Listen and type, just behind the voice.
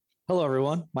Hello,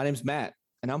 everyone. My name's Matt,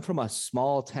 and I'm from a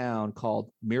small town called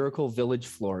Miracle Village,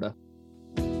 Florida.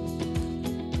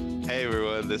 Hey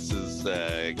everyone, this is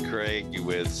Craig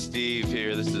with Steve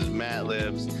here. This is Matt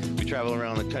Lives. We travel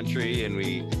around the country and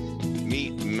we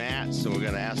meet Matt. So we're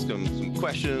going to ask him some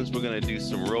questions. We're going to do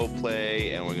some role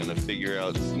play and we're going to figure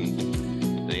out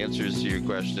the answers to your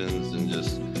questions and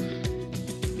just,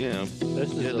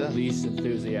 This is the least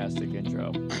enthusiastic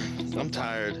intro. I'm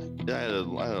tired. I had a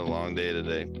long day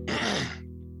today.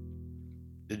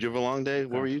 Did you have a long day?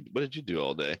 What did you do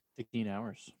all day? 16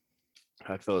 hours.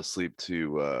 I fell asleep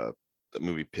to the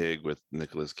movie Pig with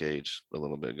Nicolas Cage a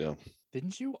little bit ago.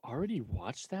 Didn't you already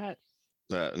watch that?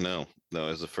 No, it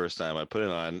was the first time I put it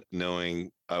on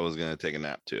knowing I was going to take a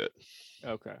nap to it.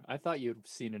 Okay. I thought you'd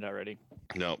seen it already.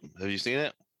 No. Have you seen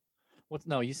it?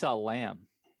 No, you saw Lamb.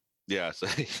 Yeah. So,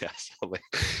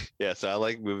 so I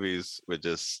like movies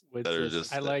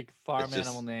I like farm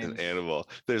animal names. An animal.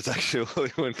 There's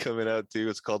actually one coming out too.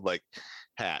 It's called like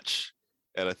Hatch.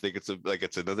 And I think it's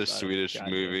another Swedish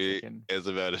movie. It's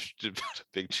about a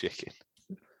big chicken.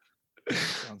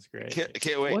 Sounds great.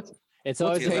 Can't wait. It's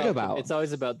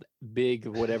always about big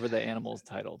whatever the animal's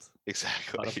titled.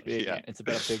 Exactly. It's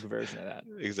about a big version of that.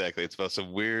 Exactly. It's about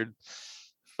some weird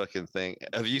fucking thing.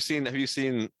 Have you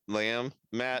seen Lamb,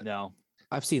 Matt? No.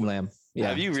 I've seen Lamb. Yeah.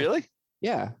 Have you really?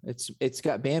 Yeah. It's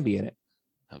got Bambi in it.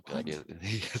 Oh God,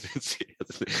 he hasn't.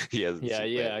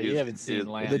 You haven't seen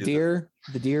Lamb. The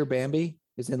deer Bambi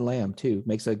is in Lamb too.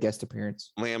 Makes a guest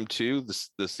appearance. Lamb 2,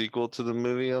 the sequel to the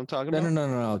movie I'm talking about?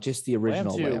 No. Just the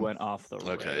original Lamb 2 Lamb. went off the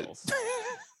rails.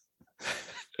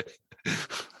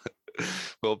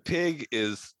 Well, Pig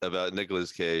is about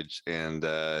Nicolas Cage and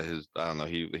it's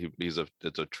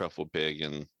a truffle pig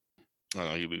and I don't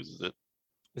know, he loses it.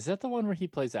 Is that the one where he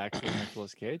plays actual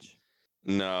Nicolas Cage?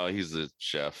 No, he's a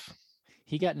chef.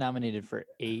 He got nominated for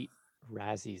 8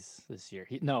 Razzies this year.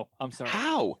 I'm sorry.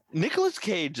 How? Nicolas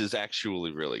Cage is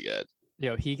actually really good.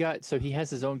 He has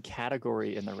his own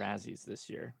category in the Razzies this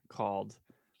year called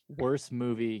Worst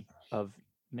Movie of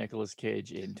Nicolas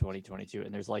Cage in 2022.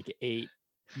 And there's like 8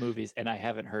 movies, and I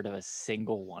haven't heard of a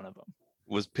single one of them.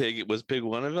 Was Pig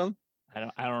one of them? I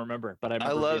don't remember, but I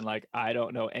remember being like, I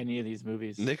don't know any of these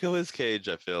movies. Nicolas Cage,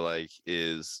 I feel like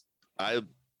I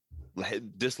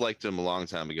disliked him a long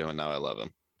time ago, and now I love him.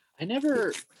 I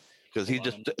never, because he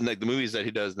just like the movies that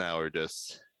he does now are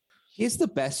just. He's the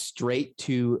best straight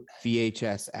to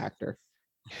VHS actor.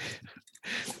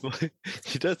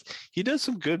 He does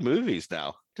some good movies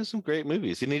now. He does some great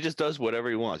movies, and he just does whatever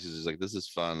he wants. He's just like, this is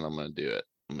fun. I'm gonna do it.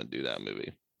 I'm gonna do that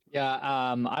movie. Yeah,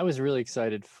 I was really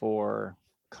excited for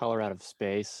Color Out of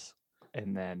Space,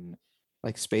 and then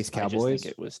like Space Cowboys. I just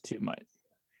think it was too much.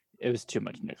 It was too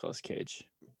much Nicolas Cage.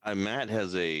 Matt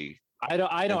has a I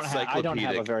don't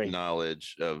have a very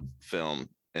knowledge of film,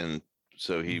 and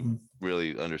so he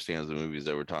really understands the movies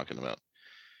that we're talking about.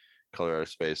 Color Out of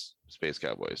Space, Space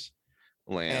Cowboys,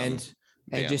 Lamb,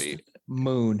 and just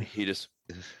Moon.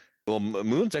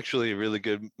 Moon's actually a really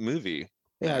good movie.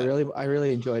 Yeah, I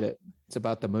really enjoyed it. It's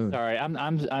about the moon. Sorry,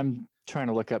 I'm trying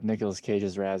to look up Nicolas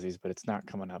Cage's Razzies, but it's not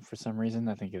coming up for some reason.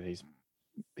 I think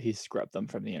he's scrubbed them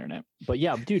from the internet. But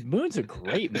yeah, dude, Moon's a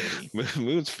great movie.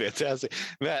 Moon's fantastic.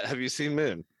 Matt, have you seen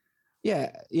Moon?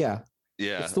 Yeah.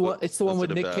 It's the one with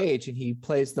Nick Cage, and he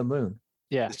plays the moon.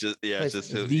 Yeah. It's just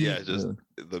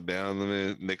the man on the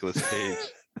moon, Nicolas Cage.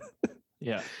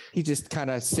 Yeah. He just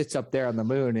kind of sits up there on the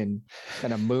moon and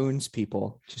kind of moons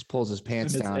people, just pulls his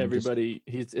pants down. Everybody,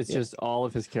 just all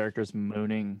of his characters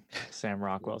mooning Sam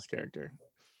Rockwell's character.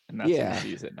 And that's what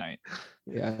he sees at night.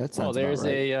 Yeah, that's right.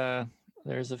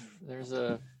 There's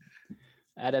a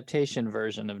adaptation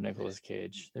version of Nicolas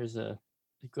Cage. There's a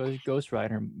Ghost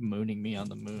Rider mooning me on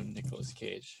the moon, Nicolas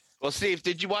Cage. Well, Steve,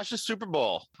 did you watch the Super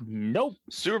Bowl? Nope.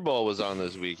 Super Bowl was on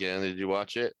this weekend. Did you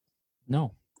watch it?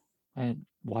 No, I didn't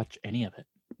watch any of it.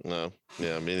 No,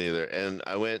 yeah, me neither. And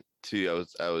I was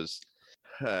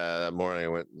that morning. I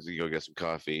went to go get some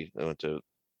coffee. I went to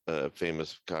a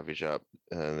famous coffee shop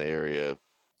in the area,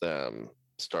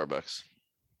 Starbucks.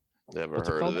 Never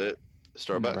heard of it?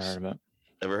 Starbucks. Never heard of it.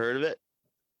 Ever heard of it?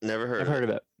 Never heard. I've heard of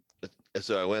it.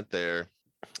 So I went there,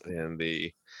 and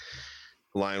the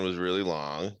line was really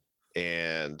long.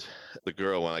 And the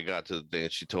girl, when I got to the thing,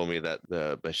 she told me that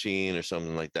the machine or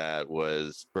something like that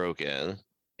was broken.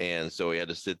 And so we had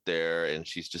to sit there, and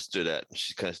she just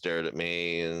she kind of stared at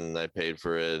me, and I paid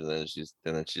for it. And then she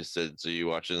said, "So you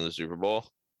watching the Super Bowl?"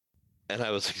 And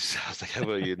I was like, "How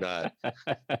about you not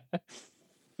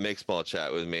make small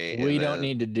chat with me?" We don't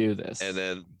need to do this. And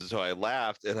then so I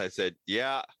laughed and I said,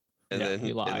 "Yeah, And Yeah, then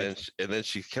he lied. and then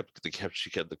she kept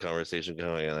the conversation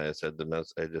going, and I said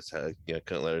I just had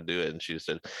couldn't let her do it, and she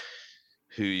said,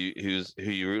 who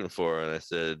you rooting for? And I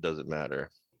said, it doesn't matter.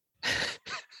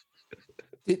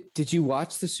 Did you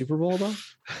watch the Super Bowl though?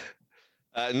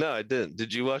 No, I didn't.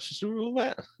 Did you watch the Super Bowl,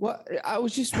 Matt? Well, I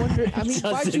was just wondering. I mean,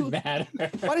 why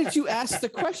did you ask the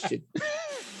question?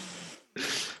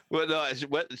 Well, no,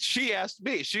 what she asked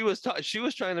me. She was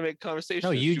trying to make conversation.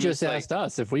 No, you just asked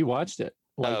us if we watched it.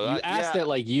 Like you asked it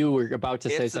like you were about to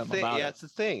say something about it. Yeah, it's the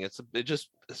thing. It just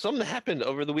something happened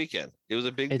over the weekend. It was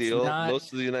a big deal.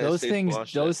 Most of the United States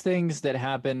watched those things that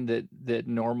happen that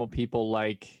normal people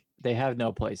like, they have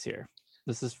no place here.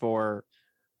 This is for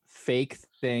fake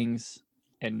things,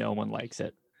 and no one likes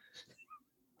it.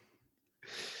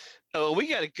 Oh, we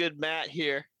got a good Matt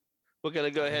here. We're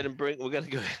gonna go ahead and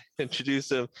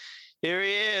introduce him. Here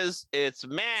he is. It's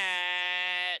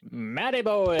Matt. Matty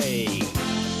boy.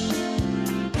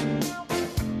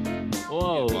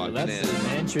 Whoa, that's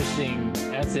an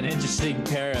interesting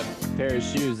pair of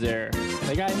shoes there.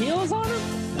 They got heels on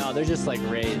them? No, they're just like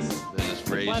raised. They're just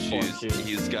raised shoes.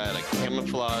 He's got a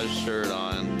camouflage shirt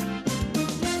on,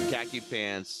 khaki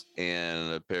pants,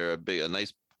 and a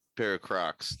nice pair of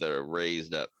Crocs that are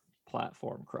raised up.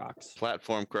 Platform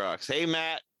Crocs. Hey,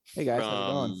 Matt. Hey guys,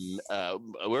 how's it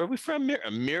going? Where are we from?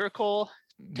 Miracle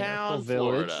Town,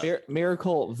 Village. Florida.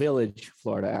 Miracle Village,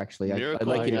 Florida. Actually, I'd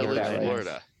like you to get that right.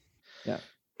 Florida. Yeah,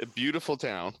 a beautiful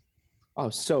town. Oh,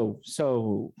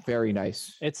 so very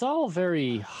nice. It's all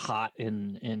very hot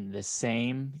in the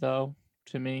same though.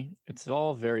 To me, it's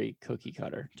all very cookie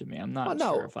cutter to me. I'm not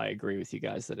sure if I agree with you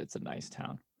guys that it's a nice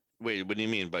town. Wait, what do you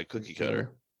mean by cookie cutter?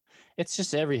 It's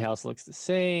just every house looks the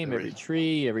same, every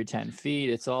tree, every 10 feet.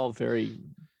 It's all very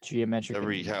geometric.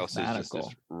 Every house is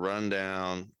just run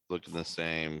down, looking the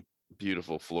same.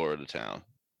 Beautiful Florida town.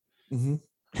 Mm-hmm.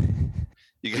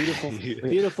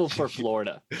 Beautiful for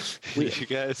Florida. You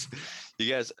guys.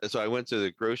 So I went to the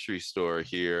grocery store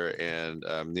here, and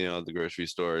the grocery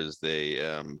stores they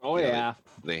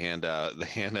they hand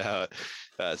out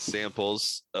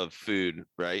samples of food,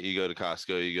 right? You go to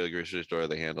Costco, you go to the grocery store,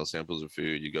 they handle samples of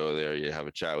food. You go there, you have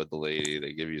a chat with the lady,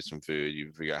 they give you some food,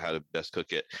 you figure out how to best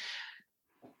cook it.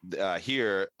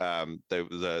 Here,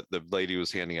 the lady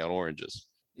was handing out oranges.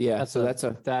 Yeah,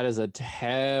 that is a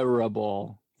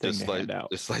terrible thing to hand out.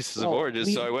 The slices of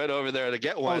oranges. So I went over there to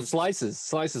get one. Oh,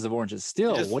 slices of oranges.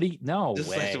 Still, what do you? No way.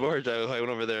 Slice of orange. I went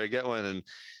over there to get one, and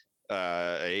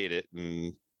I ate it,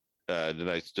 and then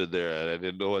I stood there and I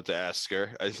didn't know what to ask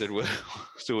her. I said, "What?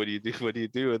 So what do you do? What do you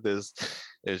do with this?"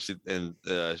 And she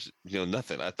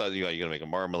nothing. I thought you're gonna make a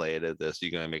marmalade of this.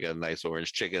 You're gonna make a nice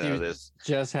orange chicken out of this.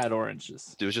 Just had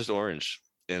oranges. It was just orange,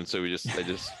 and so I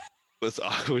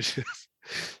was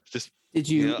just. Did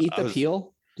you eat the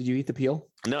peel? Did you eat the peel?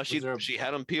 No, she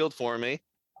had them peeled for me.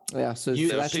 Yeah, so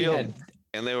that's peeled,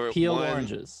 and they were peeled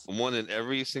oranges. One in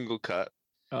every single cut.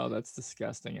 Oh, that's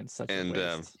disgusting and such a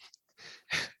waste.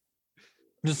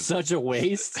 Just such a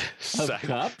waste of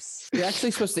cups. You're actually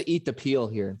supposed to eat the peel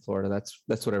here in Florida.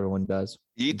 That's what everyone does.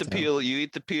 You eat the peel. You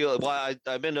eat the peel. Well,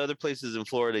 I've been to other places in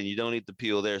Florida, and you don't eat the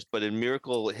peel there. But in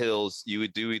Miracle Hills, you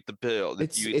do eat the peel.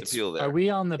 You eat the peel there. Are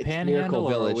we on the Panhandle,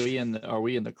 or are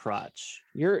we in the crotch?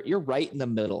 You're right in the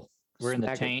middle. We're in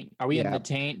the taint. Are we in the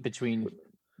taint between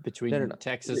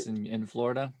Texas and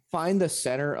Florida? Find the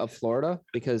center of Florida,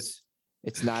 because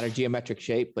it's not a geometric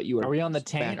shape, but are we on the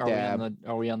taint?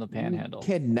 Are we on the Panhandle? You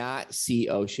cannot see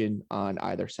ocean on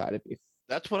either side of you.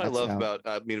 That's what I love about.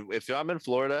 I mean, if I'm in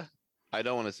Florida, I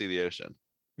don't want to see the ocean.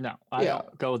 No, I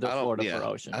don't go to Florida for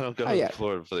ocean. I don't go to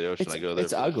Florida for the ocean. I go there.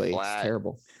 It's ugly. It's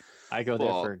terrible. I go there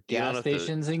for gas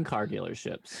stations and car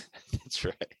dealerships. That's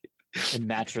right. And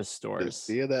mattress stores.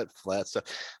 See that flat stuff.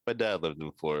 My dad lived in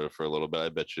Florida for a little bit. I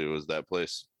bet you it was that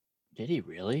place. Did he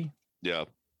really? Yeah.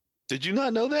 Did you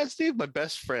not know that, Steve? My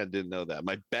best friend didn't know that.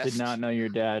 Did not know your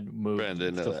dad moved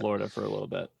to Florida for a little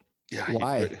bit. Yeah.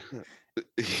 Why?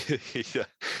 Yeah.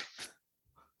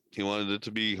 He wanted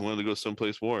to go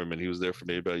someplace warm, and he was there for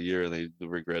maybe about a year, and they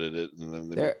regretted it. And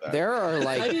then there are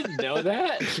like I didn't know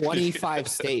that 25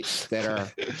 states that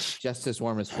are just as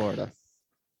warm as Florida.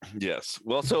 Yes.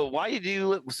 Well, so why did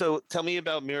you? So tell me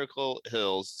about Miracle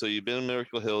Hills. So you've been in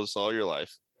Miracle Hills all your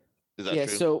life. Is that true?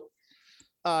 So,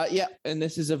 and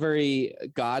this is a very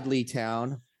godly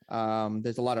town.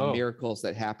 There's a lot of miracles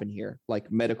that happen here,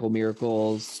 like medical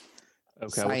miracles,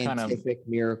 scientific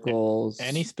miracles.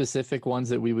 Any specific ones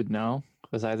that we would know?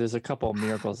 Because there's a couple of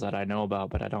miracles that I know about,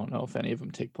 but I don't know if any of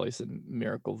them take place in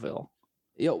Miracleville.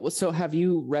 So have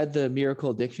you read the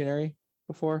Miracle Dictionary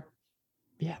before?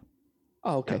 Yeah.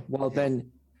 Oh, okay. Well,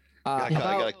 then I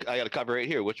got a copy right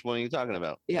here. Which one are you talking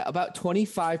about? Yeah, about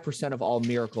 25% of all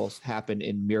miracles happen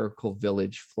in Miracle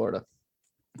Village, Florida.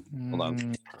 Hold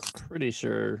on. Pretty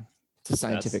sure it's a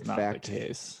scientific not fact. The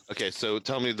case. Okay, so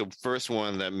tell me the first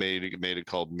one that made it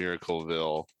called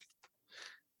Miracleville.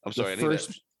 I'm sorry,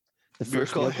 Miracle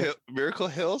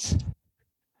Hills.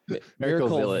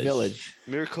 Miracle Village.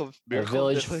 Miracle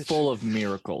Village full of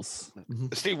miracles.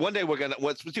 Steve, one day we're gonna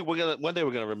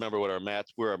remember where our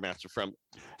mats are from.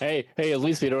 Hey, at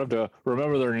least we don't have to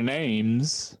remember their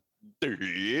names.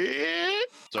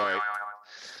 Sorry.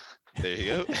 There you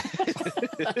go.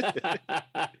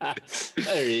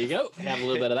 There you go. Have a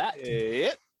little bit of that.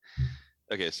 Yeah.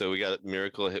 Okay, so we got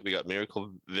Miracle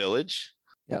Village.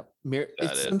 Yep.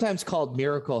 It's sometimes called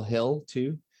Miracle Hill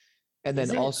too. And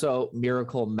then also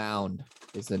Miracle Mound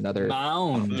is another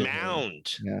mound.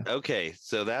 Yeah. Okay,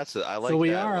 so I like. So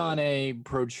we that are one. on a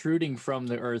protruding from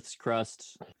the Earth's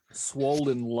crust,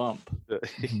 swollen lump. So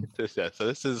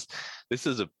this is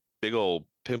a big old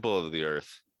pimple of the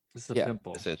Earth. This is a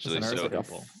pimple, essentially. So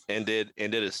pimple. And did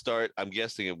it start? I'm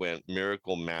guessing it went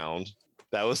Miracle Mound.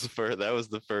 That was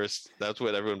the first. That's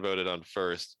what everyone voted on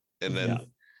first, and then,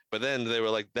 but then they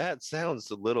were like, that sounds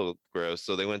a little gross,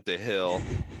 so they went to Hill.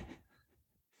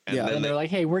 And then they're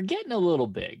like, "Hey, we're getting a little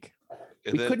big.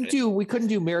 We couldn't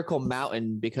do Miracle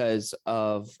Mountain because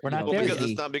of we're not there. Because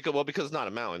it's not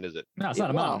a mountain, is it? No, it's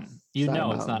not a mountain.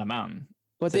 It's not a mountain.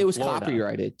 But it was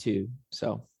copyrighted too.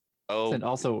 So and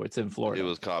also it's in Florida. It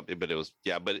was copied, but it was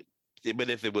but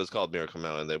if it was called Miracle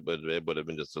Mountain, it would have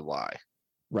been just a lie.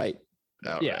 Right.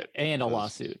 Outright. Yeah, and a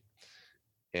lawsuit.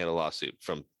 And a lawsuit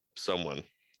from someone.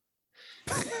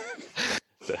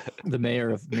 The mayor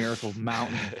of Miracle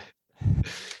Mountain.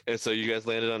 And so you guys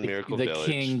landed on Miracle Village.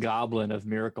 The king goblin of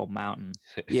Miracle Mountain.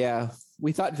 Yeah,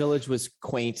 we thought Village was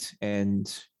quaint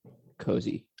and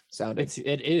cozy sounding.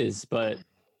 It is, but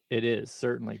it is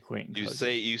certainly quaint.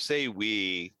 You say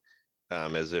we,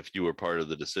 as if you were part of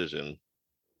the decision.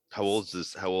 How old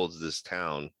is this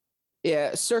town?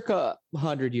 Yeah, circa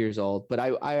 100 years old. But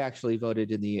I actually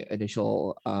voted in the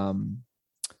initial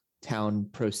town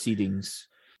proceedings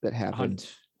that happened.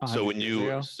 So when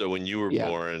you were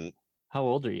born. How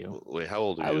old are you? Wait, how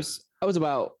old are you? I was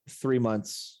about 3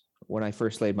 months when I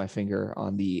first laid my finger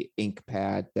on the ink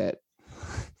pad that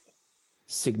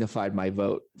signified my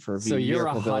vote for. So you're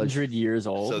 100 years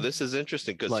old. So this is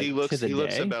interesting because he looks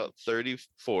about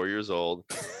 34 years old.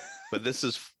 But this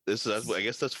is I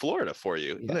guess that's Florida for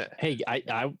you, isn't it? Hey,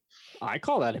 I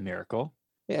call that a miracle.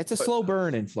 Yeah, it's a slow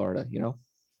burn in Florida, you know.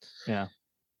 Yeah,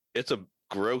 it's a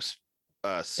gross,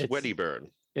 sweaty burn.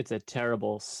 It's a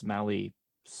terrible, smelly,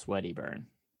 sweaty burn.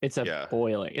 It's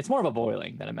boiling. It's more of a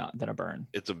boiling than a burn.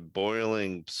 It's a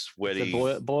boiling, sweaty,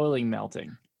 boiling,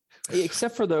 melting.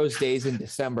 Except for those days in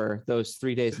December, those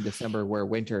 3 days in December where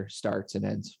winter starts and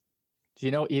ends. Do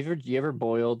you ever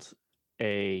boiled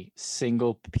a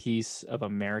single piece of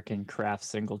American craft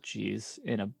single cheese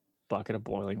in a bucket of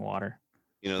boiling water?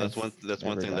 You know, that's one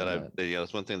thing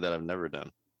that I've never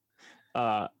done.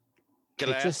 Can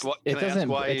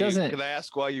I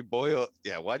ask why you boil?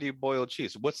 Yeah, why do you boil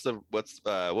cheese?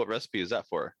 What recipe is that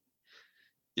for?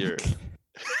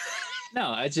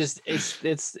 No, it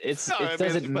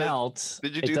doesn't melt.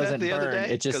 Did you do that the other day?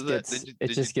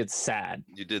 It just gets sad.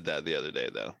 You did that the other day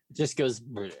though. It just goes.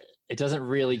 It doesn't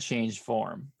really change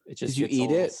form. It just. Did you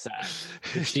eat it? Sad.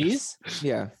 The cheese?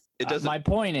 Yeah. It doesn't. My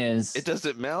point is, it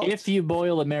doesn't melt. If you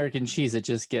boil American cheese, it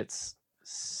just gets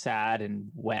sad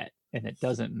and wet. And it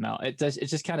doesn't melt. It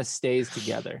just kind of stays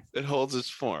together. It holds its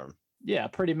form. Yeah,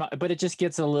 pretty much. But it just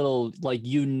gets a little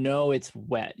it's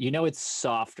wet. It's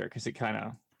softer because it kind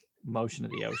of motion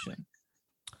of the ocean.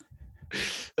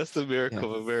 That's the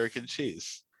miracle of American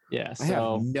cheese. Yeah, I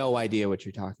have no idea what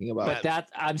you're talking about. But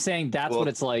I'm saying that's what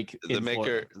it's like. The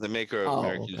maker of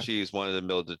American cheese wanted to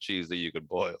build the cheese that you could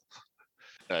boil.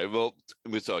 All right. Well,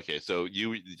 it's okay. So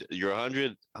you're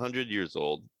 100 years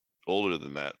old, older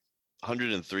than that.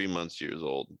 103 years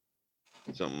old,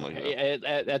 something like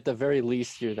that. At the very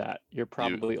least, you're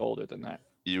probably older than that.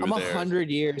 I'm 100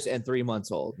 years and 3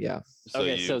 months old. Yeah. So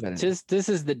this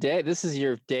is the day. This is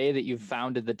your day that you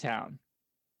founded the town.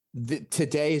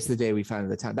 Today is the day we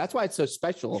founded the town. That's why it's so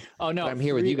special. Oh no, I'm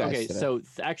here with you guys. Okay, today. so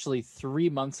actually 3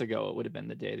 months ago it would have been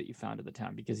the day that you founded the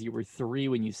town because you were 3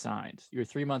 when you signed. You were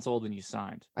 3 months old when you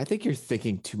signed. I think you're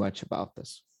thinking too much about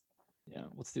this. Yeah,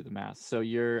 let's do the math. So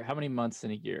you're how many months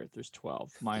in a year? There's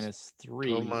 12 minus 3.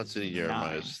 12 months in a year 9.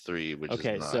 Minus 3, which is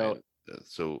 9.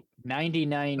 So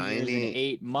 99 years and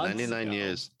 8 months. 99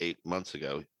 years, 8 months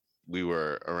ago, we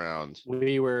were around.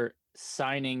 We were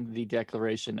signing the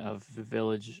Declaration of the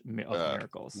Village of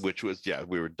Miracles, which was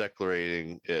we were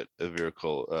declaring it a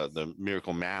miracle, the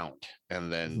Miracle Mound,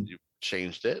 and then you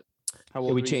changed it. How old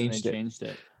we were you when changed they it. Changed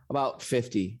it? About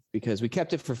 50, because we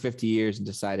kept it for 50 years and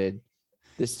decided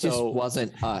this just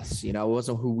wasn't us. It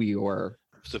wasn't who we were.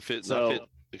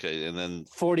 Okay, and then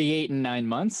 48 and 9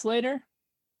 months later,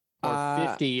 or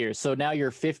 50 years. So now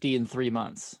you're 50 in 3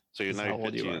 months. So you're now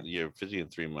 50. You're 50 in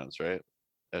 3 months, right?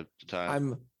 At the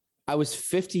time, I was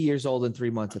 50 years old in 3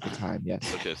 months at the time.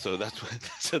 Yes. Okay, so that's when.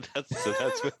 So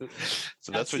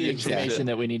that's when the you information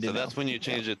that we need to know. So that's when you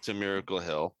change it to Miracle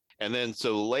Hill, and then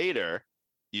so later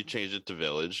you changed it to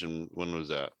Village. And when was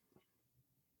that?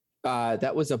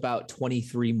 That was about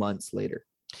 23 months later.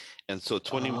 And so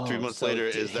 23 months later,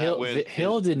 is that when the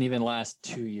Hill didn't even last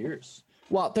 2 years?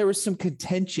 Well, there was some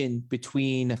contention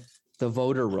between the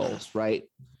voter rolls, right?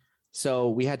 So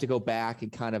we had to go back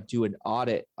and kind of do an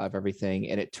audit of everything.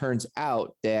 And it turns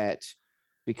out that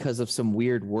because of some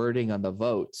weird wording on the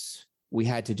votes, we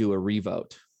had to do a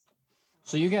revote.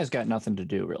 So you guys got nothing to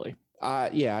do, really?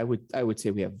 Yeah, I would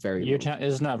say we have very. Your town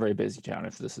is not a very busy town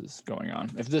if this is going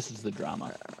on. If this is the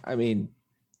drama, I mean,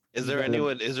 is there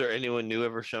anyone new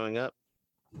ever showing up?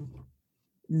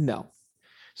 No.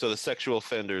 So the sexual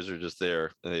offenders are just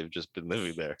there, and they've just been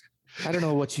living there. I don't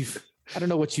know what you've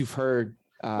heard.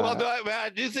 Well, no, I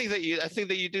do think that I think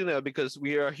that you do know, because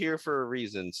we are here for a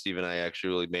reason. Steve and I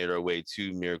actually made our way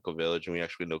to Miracle Village, and we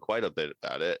actually know quite a bit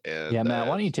about it. And yeah, Matt,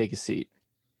 why don't you take a seat?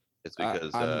 It's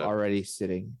because I'm already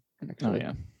sitting. Oh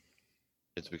yeah.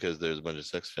 It's because there's a bunch of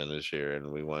sex offenders here,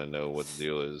 and we want to know what the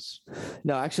deal is.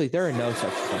 No, actually, there are no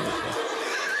sex offenders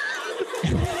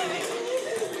here.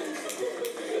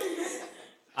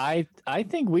 I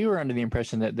think we were under the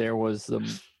impression that there was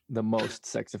the most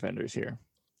sex offenders here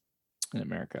in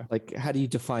America. Like, how do you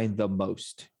define the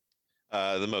most?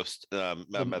 The most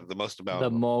amount. The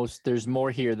most. There's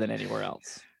more here than anywhere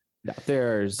else. No,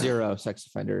 there are 0 sex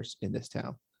offenders in this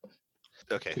town.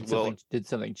 Okay. Did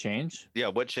something change? Yeah.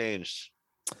 What changed?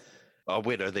 Oh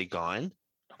wait, are they gone?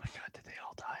 Oh my God! Did they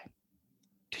all die?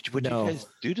 What did you guys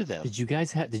do to them? Did you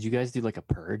guys do like a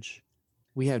purge?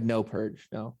 We have no purge.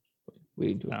 No,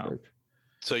 we didn't do a purge.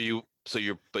 So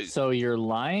you're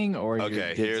lying, or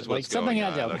okay? Here's what's something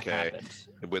going on. Okay. Happened.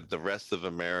 With the rest of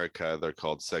America, they're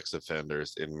called sex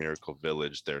offenders. In Miracle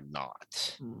Village, they're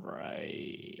not.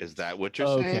 Right. Is that what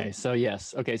you're saying? Okay. So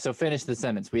yes. Okay. So finish the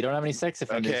sentence. We don't have any sex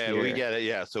offenders here. Okay, we get it.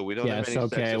 Yeah. So we don't have any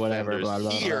sex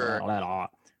offenders here.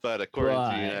 But according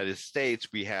to the United States,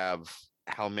 we have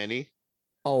how many?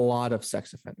 A lot of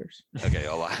sex offenders. Okay,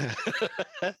 a lot.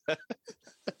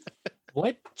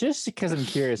 What? Just because I'm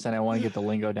curious and I want to get the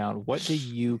lingo down. What do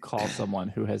you call someone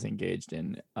who has engaged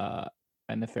in a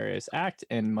nefarious act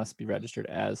and must be registered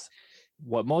as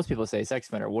what most people say sex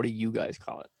offender? What do you guys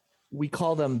call it? We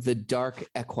call them the Dark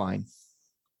Equine.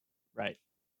 Right.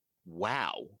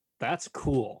 Wow, that's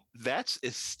cool. That's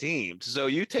esteemed. So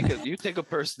you take a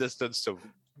person that's done some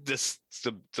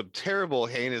terrible,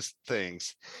 heinous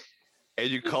things, and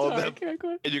you call them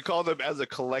as a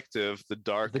collective the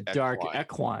Dark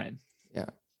Equine. Yeah.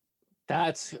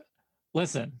 That's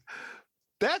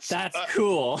That's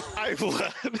cool. I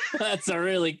love. That's a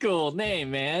really cool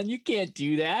name, man. You can't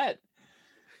do that.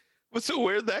 So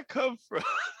where'd that come from?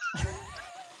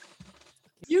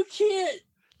 You can't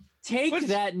take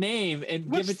that name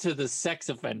and give it to the sex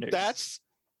offenders.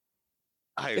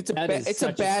 It's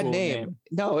a bad name.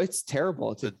 No, it's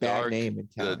terrible. It's a bad name in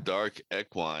town. The Dark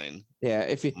Equine.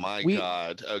 Yeah,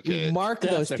 God. Okay. We mark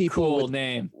That's those people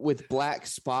name with black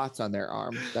spots on their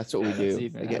arms. That's what we do.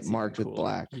 They get marked with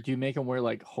black. Do you make them wear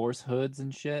like horse hoods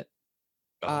and shit?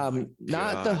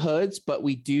 Not the hoods, but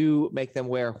we do make them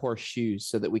wear horseshoes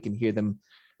so that we can hear them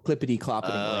clippity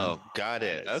clopping. Oh, got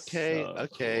it.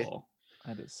 Okay. Cool.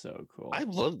 That is so cool. I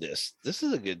love this. This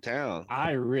is a good town.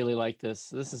 I really like this.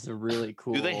 This is a really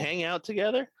cool. Do they hang out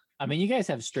together? I mean, you guys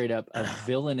have straight up a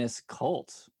villainous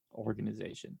cult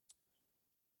organization.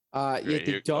 Great.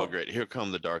 Here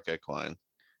come the Dark Equine.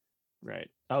 Right.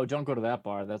 Oh, don't go to that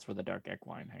bar. That's where the Dark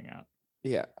Equine hang out.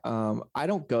 Yeah. I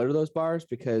don't go to those bars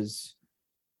because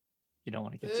you don't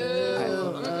want to get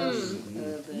sensitive.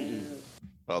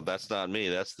 Well, that's not me.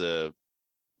 That's the.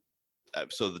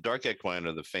 So the Dark Equine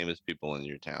are the famous people in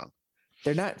your town.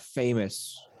 They're not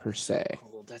famous per se.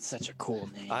 Cool. That's such a cool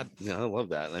name. I love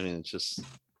that. I mean, it's just.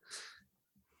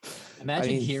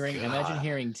 Imagine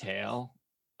hearing tale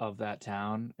of that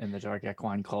town and the Dark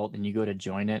Equine cult, and you go to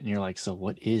join it, and you're like, so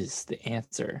what is the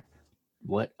answer?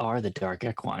 What are the Dark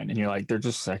Equine? And you're like, they're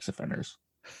just sex offenders.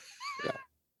 Yeah.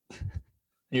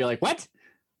 You're like, what?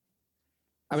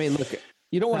 I mean, look,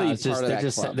 You don't want No, to it's be part of that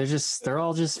just club. they're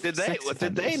all just Did they sex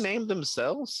offenders. name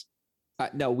themselves?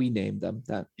 No, we named them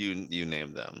that. You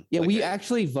named them. Yeah, we Okay.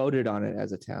 actually voted on it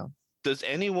as a town. Does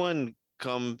anyone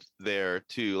come there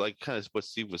to like kind of what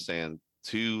Steve was saying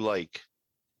to like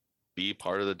be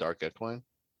part of the Dark Equine?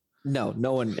 No,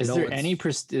 no one. Is no there one's- any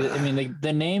prestige? I mean,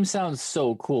 the name sounds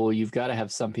so cool. You've got to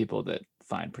have some people that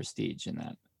find prestige in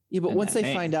that. Yeah, but in once that they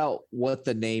name? find out what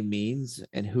the name means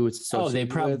and who it's associated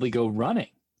They probably with, go running.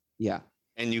 yeah.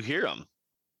 And you hear them.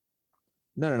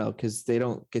 No, because they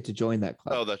don't get to join that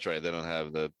club. Oh, that's right. They don't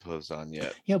have the post on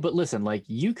yet. Yeah, but listen, like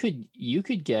you could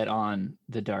get on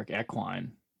the Dark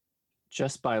Equine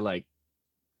just by like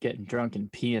getting drunk and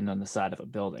peeing on the side of a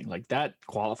building. Like that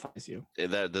qualifies you.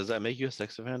 Does that make you a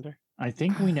sex offender? I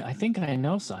think we know. I think I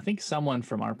know. So I think someone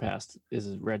from our past is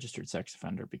a registered sex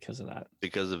offender because of that.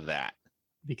 Because of that.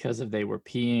 Because of they were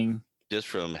peeing. Just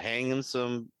from hanging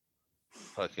some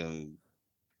fucking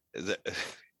is that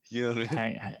you know what I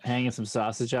mean? Hanging some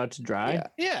sausage out to dry. Yeah,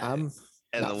 Yeah. I'm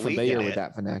and not the familiar leaking with it.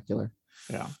 that vernacular.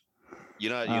 Yeah.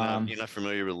 You're not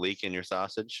familiar with leaking your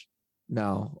sausage?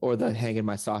 No, or the hanging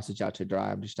my sausage out to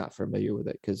dry. I'm just not familiar with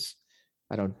it because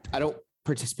I don't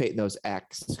participate in those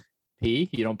acts. Pee?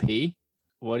 You don't pee?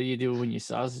 What do you do when your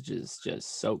sausage is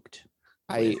just soaked?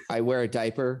 I wear a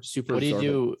diaper, super. What do you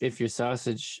absorbent. do if your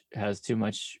sausage has too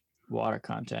much water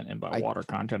content? And by I- water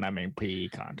content, I mean pee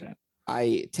content.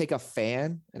 I take a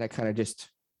fan and I kind of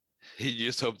just You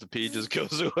just hope the pee just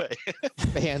goes away.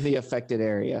 fan the affected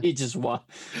area. He just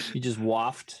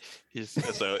waft.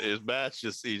 So his match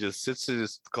he just sits in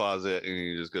his closet and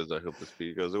he just goes, I hope this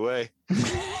pee goes away.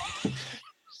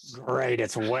 Great,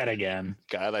 it's wet again.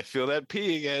 God, I feel that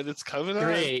pee again. It's coming out.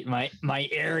 Great, my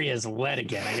area's wet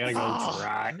again. I gotta go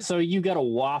dry. So you gotta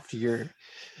waft your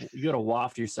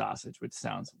sausage, which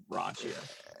sounds raunchier.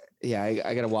 Yeah,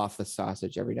 I gotta waft the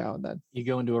sausage every now and then. You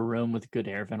go into a room with good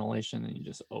air ventilation and you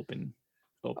just open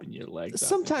your legs. up and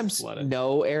Sometimes just let it.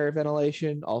 no air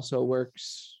ventilation also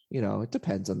works. It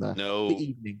depends on the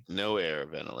evening. No air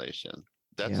ventilation.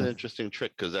 That's an Yeah. interesting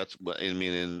trick because that's what I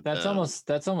mean. That's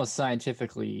almost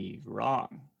scientifically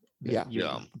wrong. Yeah. You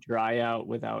Yeah. dry out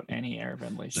without any air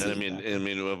ventilation. And I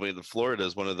mean, Florida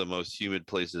is one of the most humid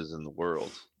places in the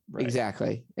world. Right.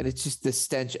 Exactly, and it's just the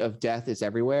stench of death is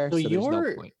everywhere. So So, there's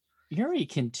no point. You're a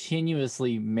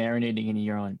continuously marinating in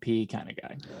your own pee kind of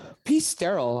guy. Pee's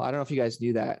sterile. I don't know if you guys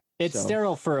knew that. It's So-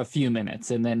 sterile for a few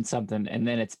minutes and then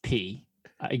it's pee.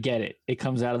 I get it. It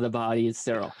comes out of the body. It's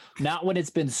sterile. Not when it's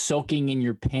been soaking in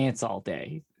your pants all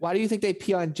day. Why do you think they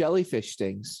pee on jellyfish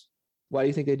stings? Why do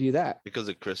you think they do that? Because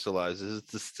it crystallizes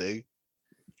the sting.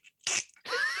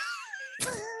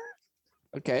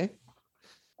 Okay.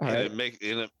 All And right.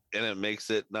 it makes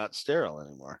it not sterile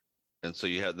anymore. And so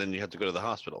you have to go to the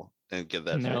hospital and get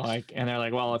that And they're fixed.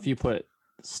 like, well, if you put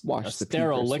Wash a the pee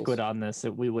sterile crystals. liquid on this,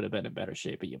 we would have been in better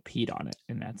shape, but you peed on it,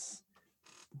 and that's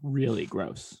really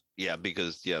gross. Yeah,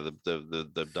 because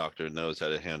the doctor knows how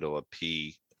to handle a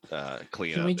pee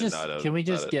cleanup. Can we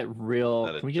just get real?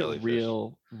 not a Can we get jellyfish.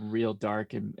 real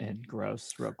dark and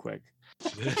gross real quick?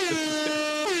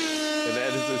 And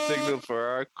that is a signal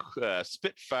for our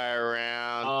Spitfire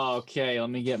round. Okay, let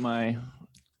me get my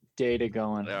data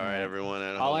going. All right, everyone.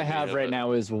 At All home, I you have right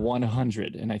now is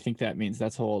 100, and I think that means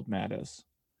that's how old Matt is.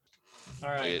 All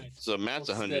right. So Matt's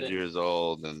We'll 100 spit it. years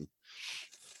old, and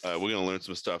we're going to learn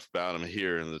some stuff about him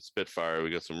here in the Spitfire.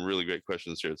 We got some really great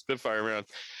questions here at Spitfire round.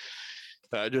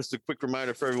 Just a quick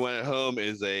reminder for everyone at home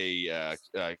is a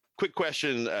quick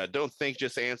question. Don't think,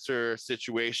 just answer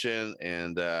situation.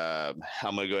 And I'm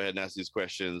going to go ahead and ask these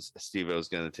questions. Steve-O is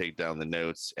going to take down the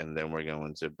notes, and then we're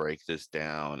going to break this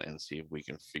down and see if we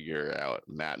can figure out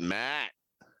Matt,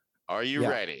 are you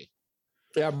ready?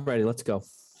 Yeah, I'm ready. Let's go.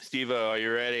 Steve-O, are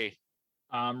you ready?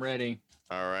 I'm ready.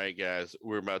 All right, guys,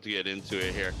 we're about to get into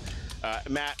it here.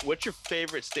 Matt, what's your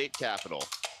favorite state capital?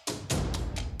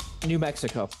 New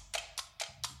Mexico.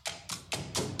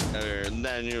 And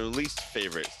then your least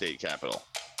favorite state capital?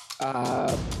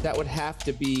 That would have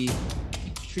to be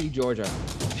Peachtree, Georgia.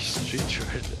 Street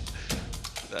Georgia.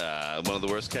 One of the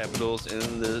worst capitals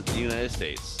in the United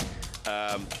States.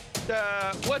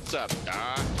 What's up,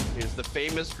 Doc? Is the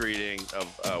famous greeting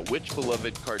of which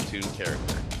beloved cartoon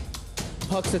character?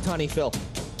 Puxatawny Phil.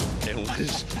 And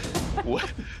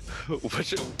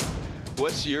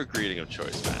what's your greeting of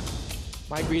choice, Matt?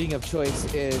 My greeting of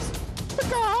choice is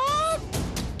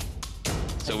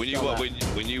So when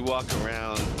you walk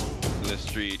around in the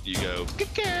street, you go,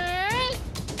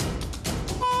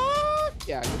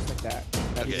 yeah, just like that.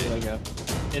 That's Okay. really good.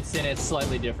 It's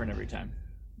slightly different every time.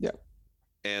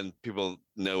 and people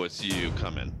know it's you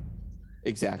coming.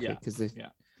 Exactly, Yeah, because yeah.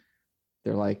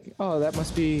 They're like, oh, that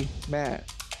must be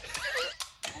Matt.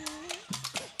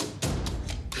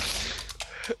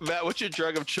 Matt, what's your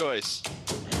drug of choice?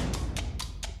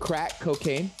 Crack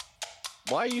cocaine.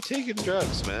 Why are you taking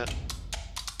drugs, Matt?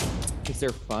 Because they're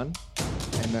fun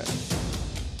and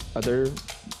other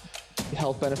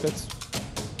health benefits.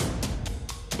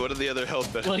 What are the other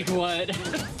health benefits? Like what?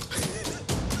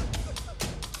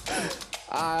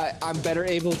 I'm better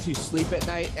able to sleep at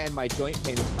night, and my joint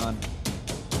pain is gone.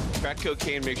 Crack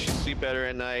cocaine makes you sleep better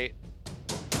at night.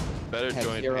 Better Have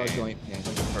joint zero pain. joint pain.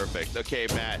 Perfect. Okay,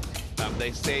 Matt.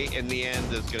 They say in the end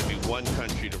there's going to be one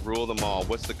country to rule them all.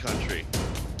 What's the country?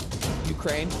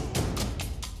 Ukraine.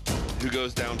 Who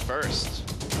goes down first?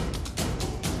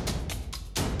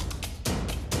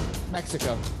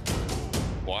 Mexico.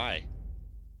 Why?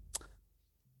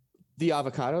 The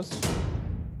avocados.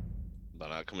 They're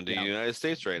not coming to the United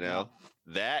States right now.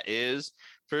 That is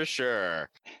for sure.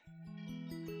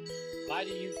 Why do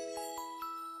you?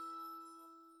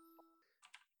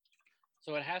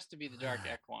 So it has to be the Dark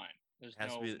Equine. There's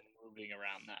no moving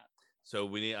around that. So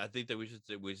I think that we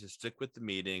should stick with the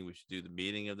meeting. We should do the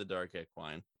meeting of the Dark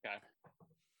Equine. Okay.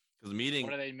 Because the meeting.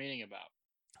 What are they meeting about?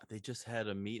 They just had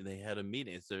a meet. They had a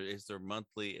meeting. It's their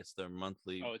monthly.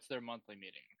 Oh, it's their monthly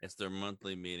meeting. It's their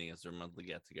monthly meeting. It's their monthly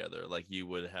get together. Like you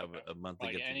would have a monthly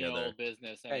like get any together. old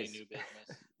business, any new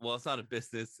business. Well, it's not a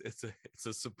business. It's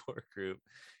a support group.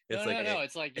 It's no.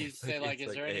 It's like you say, like,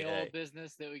 is there any old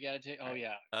business that we got to take? Oh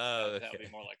yeah. Oh, that would be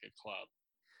more like a club.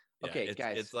 Yeah, okay,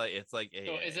 guys. It's like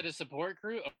so is it a support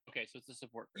group? Okay, so it's a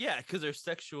support group. Yeah, because they're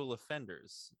sexual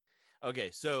offenders. Okay,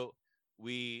 so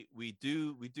we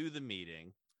do the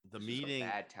meeting. The this meeting. Is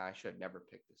a bad town. I should have never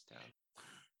picked this town.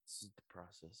 This is the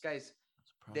process, guys.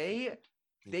 Process.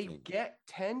 They get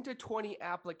 10 to 20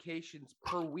 applications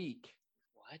per week.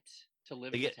 What? To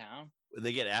live in the town?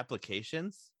 They get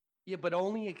applications? Yeah, but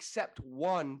only accept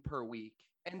one per week.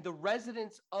 And the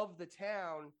residents of the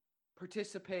town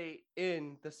participate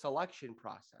in the selection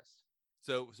process.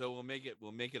 So we'll make it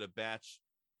a batch.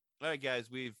 All right,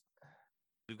 guys, we've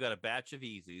got a batch of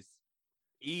easies.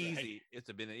 Easy. Right.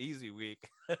 It's been an easy week.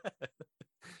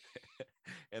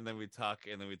 and then we talk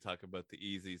about the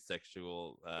easy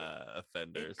sexual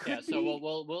offenders. Yeah, so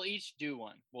we'll each do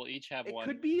one. We'll each have one. It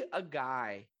could be a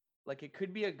guy. Like it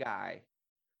could be a guy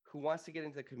who wants to get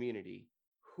into the community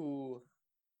who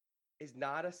is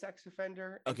not a sex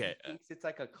offender. And okay. Thinks it's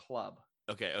like a club.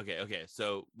 Okay.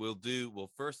 So we'll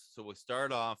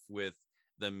start off with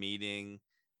the meeting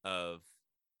of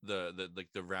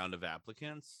the round of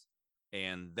applicants.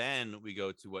 And then we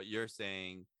go to what you're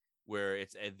saying, where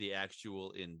it's at the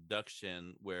actual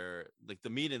induction, where like the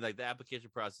meeting, like the application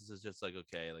process is just like,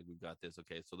 okay, like we've got this.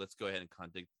 Okay, so let's go ahead and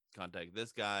contact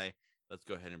this guy. Let's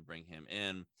go ahead and bring him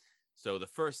in. So the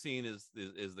first scene is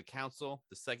the council.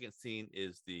 The second scene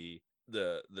is the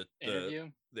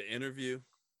interview,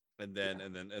 and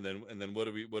then what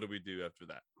do we do after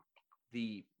that?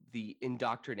 The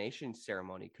indoctrination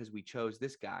ceremony, because we chose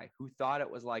this guy who thought it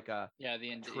was like a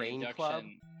train club.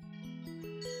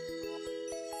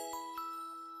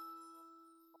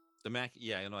 The mac,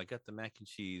 I got the mac and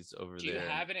cheese over there. Do you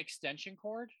have an extension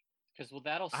cord? Because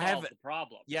that'll solve the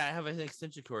problem. Yeah, I have an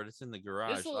extension cord. It's in the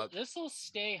garage. This will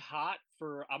stay hot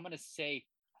for, I'm gonna say,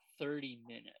 30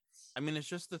 minutes. I mean, it's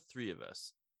just the three of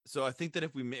us. So I think that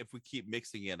if we keep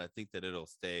mixing it, I think that it'll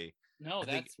stay. No,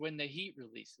 that's when the heat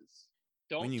releases.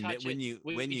 Don't touch it. You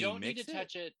don't need to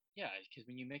touch it. Yeah, because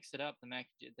when you mix it up,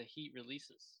 the heat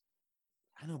releases.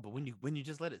 I know, but when you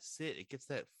just let it sit, it gets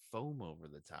that foam over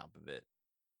the top of it.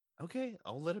 Okay,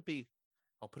 I'll let it be.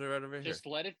 I'll put it right over here. Just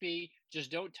let it be.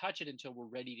 Just don't touch it until we're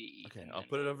ready to eat. Okay, I'll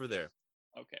put it over there.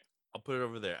 Okay. I'll put it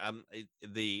over there.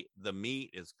 The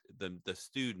meat is the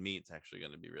stewed meat's actually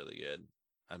going to be really good.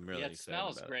 I'm really excited. It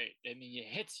smells great. I mean, it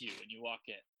hits you when you walk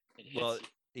in. It hits you.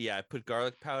 Yeah, I put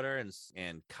garlic powder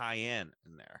and cayenne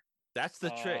in there. That's the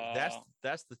trick. That's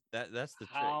the trick.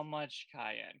 How much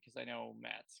cayenne? Because I know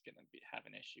Matt's gonna have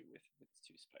an issue with if it's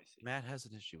too spicy. Matt has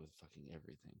an issue with fucking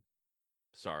everything.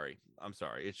 Sorry, I'm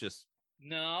sorry. It's just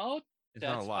no. It's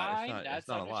not a lie. Fine. It's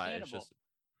not a lie. It's just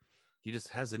he just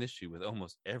has an issue with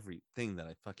almost everything that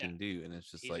I fucking do, and it's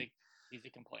just he's a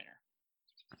complainer.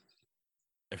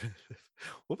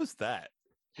 What was that?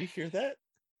 Did you hear that?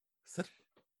 Is that a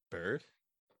bird?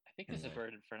 I think there's a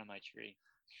bird in front of my tree.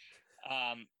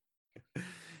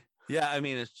 Yeah, I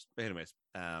mean, anyways.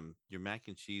 Your mac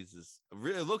and cheese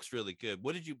it looks really good.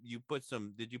 What did you put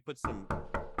some? Did you put some?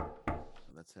 Oh,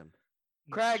 that's him.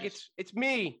 Craig, it's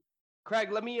me.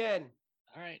 Craig, let me in.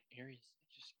 All right, here he's.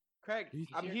 Craig,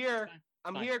 I'm here.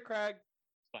 I'm here, Craig.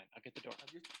 It's fine. I'll get the door.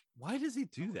 Why does he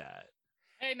do that?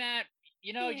 Hey, Matt.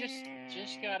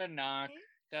 just got a knock.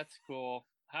 That's cool.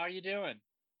 How are you doing?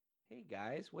 Hey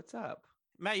guys, what's up?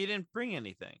 Matt, you didn't bring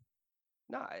anything.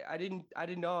 No, I didn't. I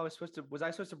didn't know I was supposed to. Was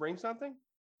I supposed to bring something?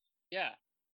 Yeah,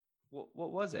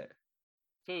 What was it?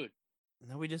 food.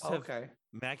 No, we just Oh, have okay.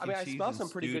 mac I and mean, I cheese smell and some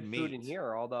pretty good stewed food in meat.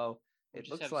 here, although We it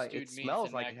just looks have like stewed it meats smells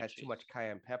and like mac it and has too much cheese.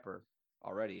 cayenne pepper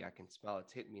already. I can smell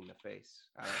it's hitting me in the face.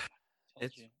 I don't, I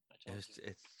told you.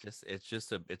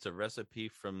 It's a recipe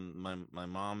from my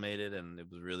mom made it, and it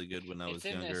was really good when I was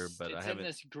in younger. this. But I It's in haven't.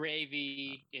 this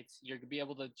gravy. You're gonna be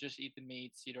able to just eat the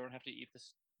meats. You don't have to eat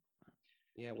this.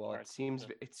 yeah, The well, parts of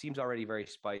the- it seems already very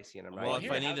spicy, and I'm not. Well, eating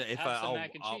if I it. need to, if have I some I'll,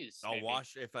 mac and I'll, cheese, I'll maybe.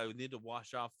 wash. If I need to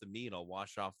wash off the meat, I'll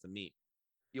wash off the meat.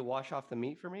 You'll wash off the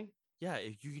meat for me. Yeah,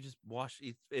 if you can just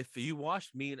if you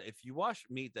wash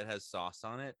meat that has sauce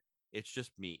on it, it's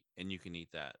just meat, and you can eat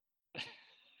that.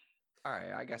 All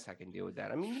right, I guess I can deal with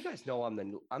that. I mean, you guys know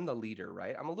I'm the leader,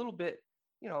 right? I'm a little bit,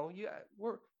 yeah,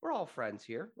 we're all friends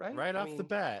here, right? Right I off the mean,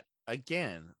 bat,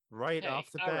 again, right Hey,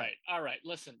 off the bat. all right.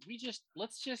 Listen,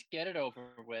 let's just get it over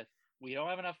with. We don't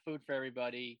have enough food for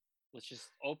everybody. Let's just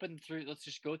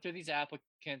go through these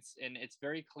applicants, and it's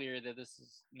very clear that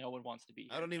no one wants to be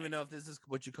here. I don't even tonight. know if this is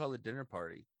what you call a dinner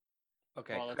party.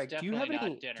 okay, Well, it's Craig, do you have definitely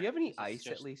any? not dinner. Do you have any This is ice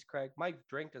at just- least, Craig? My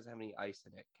drink doesn't have any ice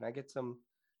in it. Can I get some?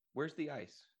 Where's the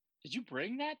ice? Did you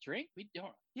bring that drink? We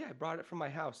don't. Yeah, I brought it from my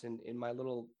house in my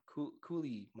little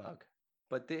coolie mug,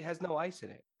 but it has no ice in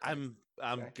it. Craig.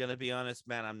 I'm Okay. gonna be honest,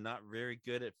 man. I'm not very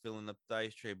good at filling up the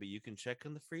ice tray, but you can check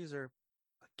in the freezer.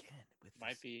 Again, with Might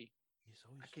this, be. he's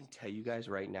always I can tell you guys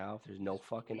right now, if there's no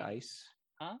fucking ice,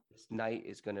 Huh? this night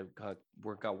is gonna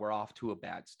work out. We're off to a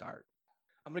bad start.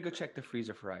 I'm gonna go check the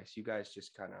freezer for ice. You guys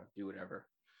just kind of do whatever.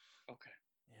 Okay.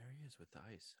 There he is with the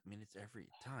ice. I mean, it's every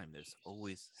time. There's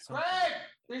always something. Greg,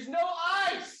 there's no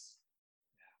ice.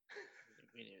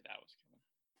 We knew that was coming.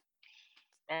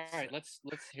 All right, let's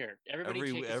hear.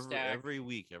 Everybody take a stack. Every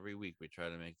week we try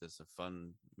to make this a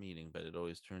fun meeting, but it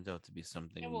always turns out to be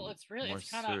something Yeah, well, it's really more it's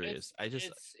kind of serious.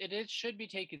 it should be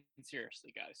taken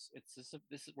seriously, guys.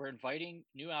 This is we're inviting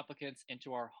new applicants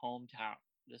into our hometown.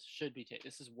 This should be taken.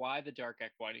 This is why the Dark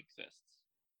Equine exists.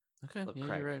 Okay, Look, yeah,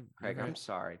 Craig, you're right. Craig, You're I'm right.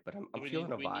 sorry, but I'm we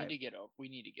feeling a we vibe. need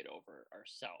to get over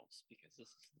ourselves because this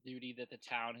is the duty that the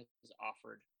town has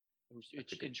offered.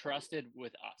 It's a good entrusted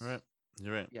with us. All right,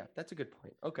 you're right. Yeah, that's a good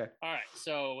point. Okay. All right,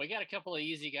 so we got a couple of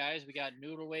easy guys. We got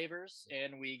noodle waivers,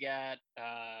 and we got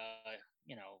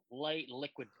light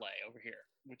liquid play over here.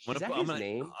 Which Is that his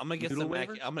name? I'm gonna get Noodle some mac.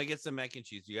 waivers? I'm gonna get some mac and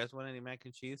cheese. You guys want any mac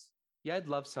and cheese? Yeah, I'd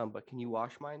love some, but can you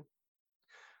wash mine?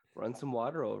 Run some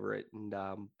water over it and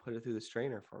put it through the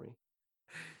strainer for me.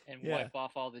 and Yeah. wipe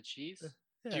off all the cheese.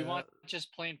 Do you want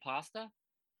just plain pasta?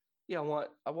 Yeah,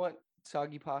 I want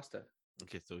soggy pasta.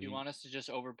 Okay, so Do you want us to just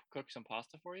overcook some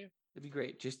pasta for you? It'd be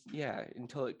great. Just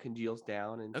until it congeals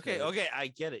down. And Okay, I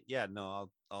get it. Yeah, no,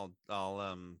 I'll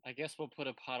I guess we'll put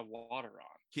a pot of water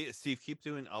on. Steve, keep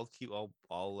doing. I'll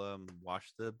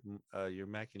wash the your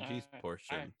mac and cheese Alright,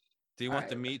 portion. alright. Do you want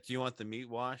the Alright. meat? Do you want the meat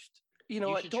washed? You know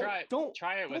You what? should Don't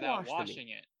try it don't without wash the washing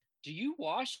meat. it. Do you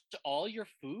wash all your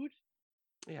food?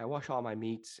 Yeah, I wash all my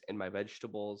meats and my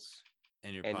vegetables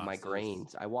And your and my pastas.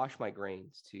 grains. I wash my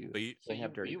grains too. But you, So They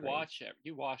have dirty you grains. wash it.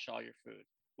 You wash all your food.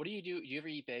 What do? Do you ever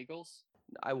eat bagels?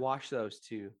 I wash those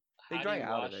too. They How do dry you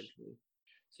out wash- eventually.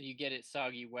 So you get it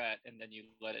soggy wet, and then you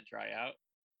let it dry out.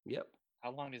 Yep.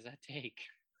 How long does that take?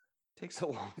 Takes a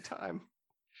long time.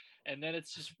 And then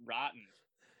it's just rotten.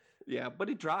 Yeah, but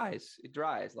it dries. It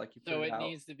dries like you put So it it out.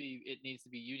 needs to be.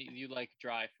 You like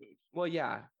dry food. Well,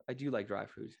 yeah, I do like dry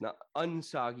foods, not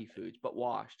unsoggy foods, but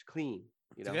washed, clean.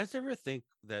 You do know, you guys ever think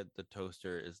that the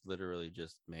toaster is literally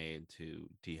just made to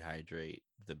dehydrate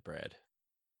the bread?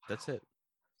 That's it.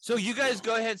 So you guys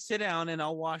go ahead, sit down, and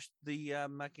I'll wash the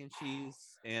mac and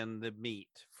cheese and the meat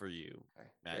for you, Okay,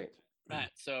 Matt. great.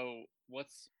 Matt, so what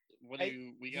do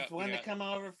you we got? We got come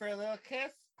over for a little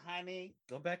kiss, honey?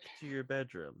 Go back to your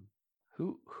bedroom.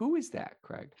 Who is that,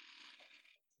 Craig?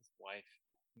 his wife,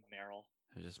 Meryl.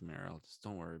 It's just Meryl. Just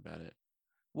don't worry about it.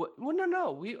 What? Well,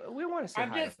 no. We want to say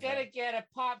hi. to her. get a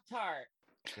Pop-Tart.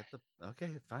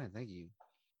 Okay, fine, thank you.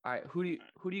 All right, who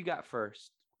do you got first?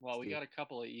 Well, we Steve? got a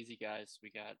couple of easy guys. We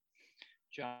got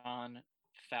John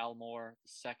Falmore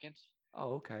II.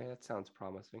 Oh, okay, that sounds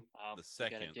promising. The We got a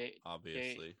second,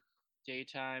 obviously.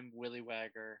 daytime Willy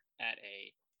Wagger at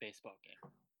a baseball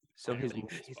game. So his Minor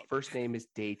league his baseball first name is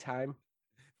Daytime.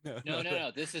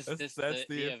 No. This is That's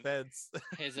the offense.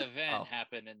 His event Oh.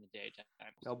 happened in the daytime.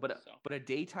 No, but a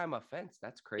daytime offense.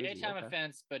 That's crazy. Daytime okay.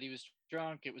 offense, but he was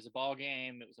drunk. It was a ball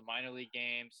game. It was a minor league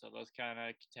game, so those kind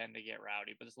of tend to get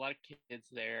rowdy. But there's a lot of kids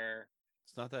there.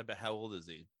 It's not that bad. How old is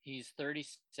he? He's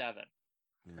 37.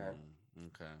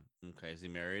 Okay. Okay. Is he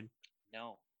married?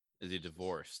 No. Is he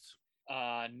divorced?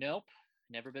 Nope.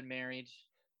 Never been married.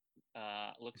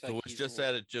 Looks So like it was just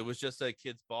at it was just at a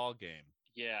kid's ball game.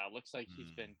 Yeah, looks like he's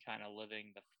Hmm. been kind of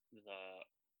living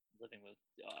living with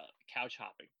couch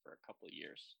hopping for a couple of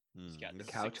years. He's got The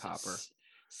couch hopper.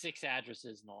 6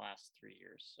 addresses in the last 3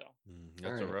 years. So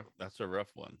That's Alright. That's a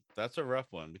rough one. That's a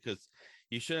rough one because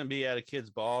you shouldn't be at a kid's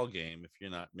ball game if you're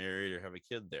not married or have a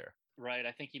kid there. right,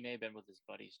 I think he may have been with his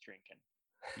buddies drinking.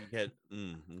 He had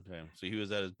okay. So he was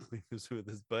he was with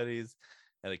his buddies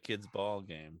at a kid's ball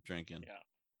game drinking. Yeah.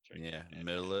 Drinking. Yeah, And-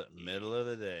 middle of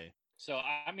the day. So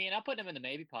I mean, I'll put him in the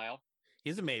maybe pile.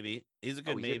 He's a maybe. He's a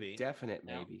good He's maybe. a definite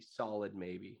Yeah. maybe. Solid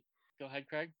maybe. Go ahead,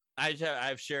 Craig. I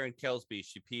have Sharon Kelsby.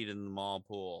 She peed in the mall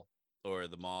pool or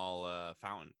the mall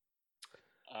fountain.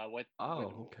 What?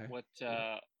 Oh, okay. What?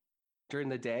 During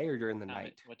the day or during the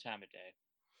night? What time of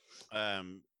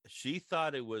day? She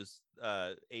thought it was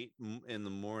 8 in the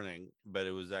morning, but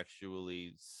it was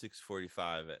actually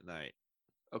 6:45 at night.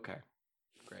 Okay.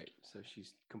 Great. So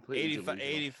she's completely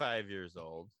 85 years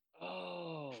old.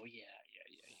 Oh yeah.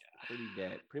 pretty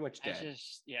dead. Pretty much dead.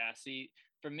 See,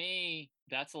 for me,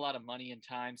 that's a lot of money and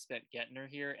time spent getting her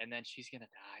here, and then she's gonna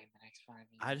die in the next 5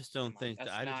 minutes. I just don't think that.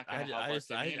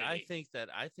 I think that.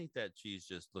 I think that she's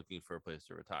just looking for a place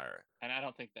to retire. And I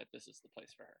don't think that this is the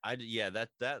place for her.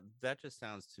 That just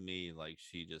sounds to me like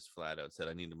she just flat out said,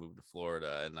 "I need to move to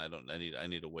Florida, and I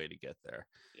need a way to get there."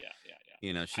 Yeah.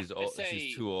 You know, she's I old. say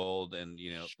She's too old, and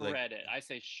you know, shred it. I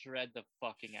say shred the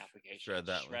fucking application. Shred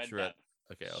that one.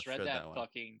 Okay, I'll shred that one.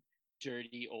 Fucking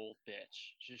dirty old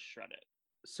bitch. Just shred it.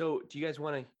 So do you guys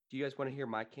want to hear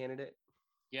my candidate?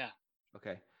 Yeah.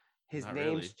 Okay. His Not name's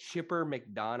really. Chipper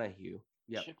McDonough.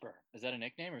 Yep. Chipper. Is that a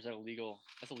nickname or is that a legal?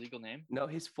 That's a legal name. No,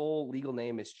 his full legal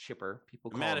name is Chipper. People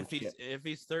call Matt, him Chip. if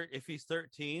he's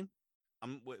 13,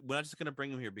 we're not just gonna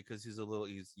bring him here because he's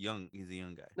young. He's a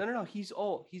young guy. No. He's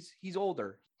old. He's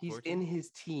older. He's 14? in his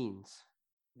teens.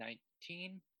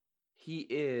 19. He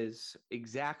is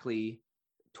exactly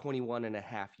 21 and a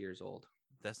half years old.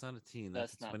 That's not a teen.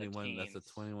 That's That's a not the 21. That's a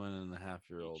teens. 21 and a half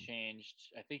year old. He changed.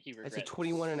 I think he regrets. That's a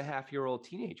 21 and a half year old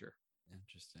teenager.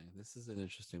 Interesting. This is an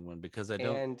interesting one because I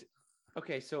don't. And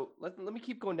okay, so let me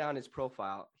keep going down his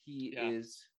profile. He Yeah.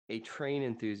 is a train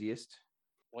enthusiast.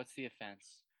 What's the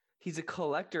offense? He's a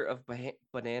collector of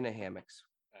banana hammocks.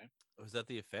 Was that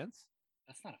the offense?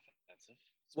 That's not offensive.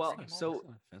 It's Well, pretty so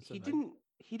normal. That's not offensive.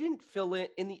 he didn't fill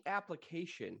in the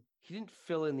application. He didn't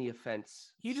fill in the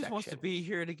offense. He just wants to section. be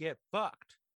here to get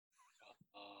fucked.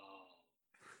 Oh,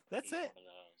 That's he's it. one of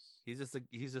those.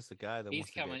 He's just a guy that He's wants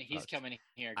to get coming. He's fucked. coming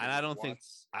here. And 'cause I he don't think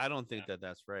wants- that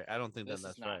that's right. I don't think this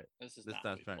that's is not, right. This is This not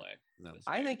not how we right. play. No. This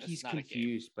I game- think this he's is not a game.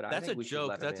 confused, but I That's a think we should joke.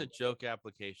 let him That's a in. joke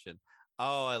application.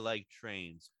 Oh, I like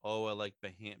trains. Oh, I like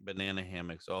banana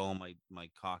hammocks. Oh, my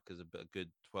cock is a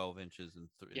good 12 inches and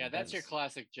 3. Yeah, that's your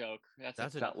classic joke.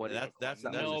 That's not what that's that's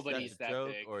not- nobody's that's a that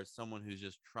joke big. or someone who's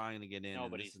just trying to get in.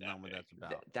 Nobody's and this is not that what big.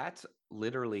 that's about. That's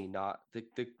literally not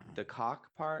the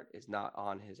cock part is not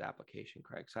on his application,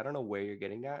 Craig. So I don't know where you're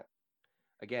getting that.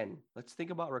 Again, let's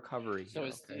think about recovery. So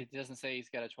here, okay? it doesn't say he's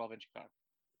got a 12-inch cock.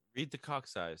 Read the cock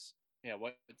size. Yeah.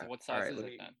 What All size right, is let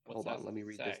it me- then? What hold size on, let me does it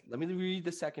read say? this. Let me read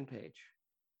the second page.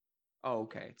 Oh,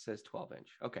 okay. It says 12-inch.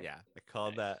 Okay. Yeah, I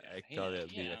called Nice, that. yeah, I called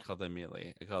it. you know. I called that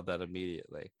immediately. I called that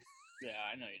immediately. Yeah,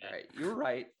 I know you did. All right. You were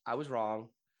right. I was wrong.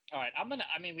 All right.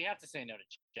 We have to say no to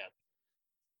Chip.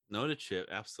 No to Chip.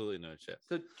 Absolutely no to Chip.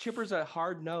 So Chipper's a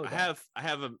hard no. I have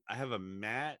a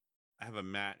Matt. I have a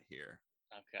Matt here.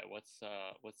 Okay. What's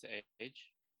the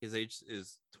age? His age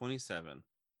is 27.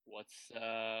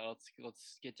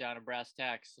 Let's get down to brass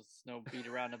tacks. Let's no beat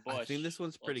around the bush. I think this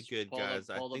one's pretty Let's good, pull the- guys.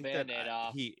 I pull the think that Band-Aid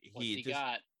off. he What's he just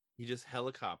got? he just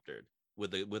helicoptered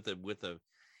with a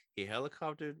he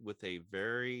helicoptered with a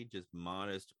very just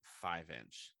modest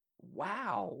 5-inch.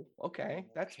 Wow. Okay.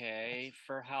 That's Okay.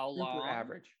 For how super long?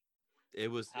 average.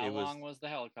 How long was the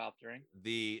helicoptering?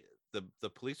 the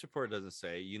police report doesn't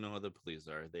say. You know how the police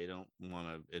are. They don't want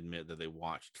to admit that they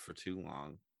watched for too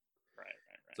long. Right.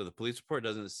 So the police report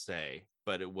doesn't say,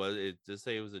 but it does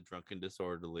say it was a drunken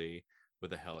disorderly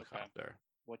with a helicopter.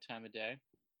 What time of day?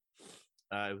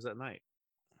 It was at night.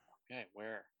 Okay.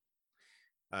 Where?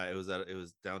 It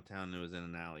was downtown. It was in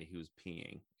an alley. He was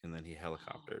peeing, and then he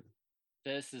helicoptered.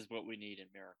 This is what we need in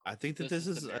miracles. I think that the this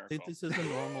is a miracle.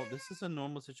 normal. This is a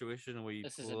normal situation where you.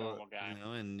 This is a pull normal guy. You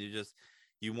know, and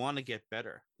you want to get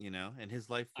better. You know, and his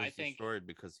life I was think- destroyed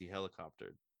because he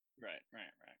helicoptered. Right.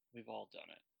 We've all done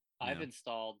it. Yeah. I've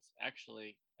installed.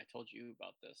 Actually, I told you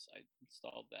about this. I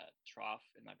installed that trough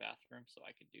in my bathroom so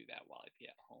I could do that while I pee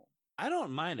at home. I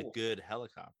don't mind Cool. a good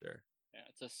helicopter. Yeah,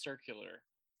 it's a circular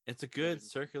It's a good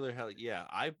circular heli. Yeah,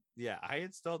 I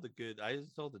installed a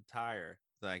tire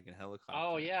that I can helicopter.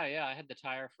 Oh yeah, I had the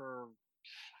tire for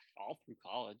all through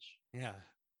college. Yeah.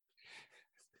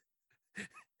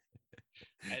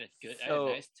 I had a So-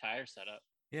 nice tire setup.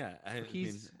 Yeah,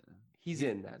 He's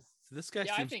in then. So this guy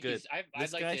Yeah, I seems think good. I'd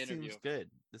This like guy to interview. seems good.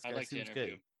 This I'd guy like to seems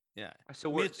interview. good. Yeah. So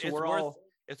I we're mean,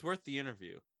 it's worth the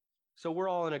interview.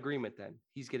 all in agreement then.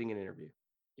 He's getting an interview.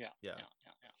 Yeah. Yeah.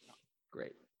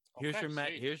 Great. Here's Okay, your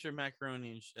sweet. here's your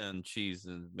macaroni and cheese,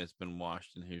 and it's been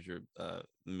washed, and here's your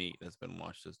meat that's been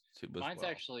washed as Mine's well.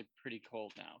 actually pretty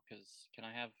cold now. Because can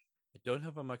I have? I don't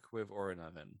have a microwave or an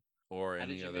oven or How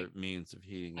did any you other make- means of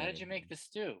heating. How did you make the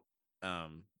stew?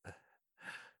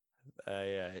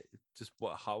 I just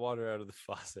hot water out of the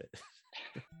faucet. All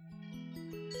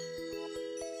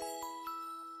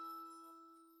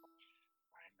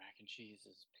right, mac and cheese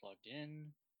is plugged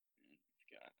in. And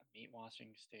we've got a meat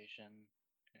washing station,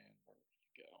 and we're ready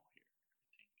to go here.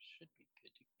 Everything should be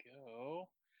good to go.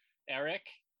 Eric,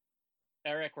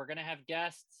 we're gonna have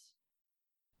guests.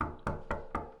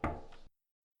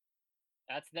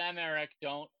 That's them, Eric.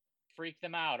 Don't freak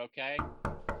them out, okay?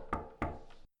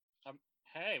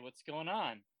 Hey, what's going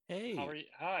on? Hey. How are you?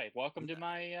 Hi, welcome to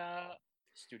my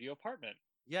studio apartment.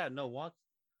 Yeah, no,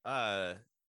 for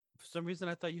some reason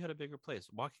I thought you had a bigger place.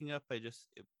 Walking up,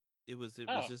 it was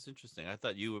just interesting. I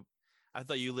thought you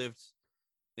lived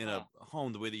in a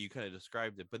home the way that you kind of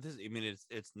described it. But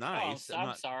it's nice.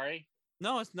 I'm sorry.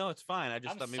 No, it's fine. I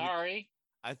just thought maybe sorry.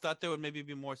 I thought there would maybe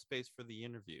be more space for the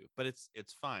interview, but it's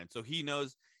fine. So he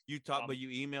knows you talked, but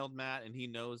you emailed Matt, and he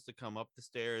knows to come up the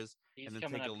stairs and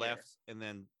then take a left, and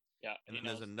then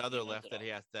there's another left that he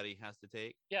has to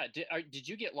take. Yeah. Did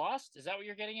you get lost? Is that what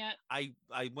you're getting at? I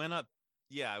went up.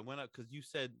 Yeah, I went up because you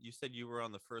said you were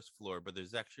on the first floor, but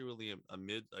there's actually really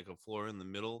a floor in the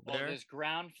middle there. There's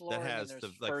ground floor that has and the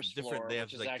there's like first different. floor, They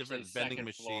have which like is different actually vending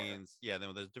second floor. machines. Yeah,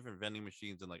 there's different vending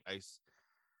machines and like ice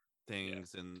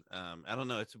things, and I don't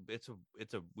know. It's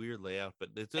a weird layout, but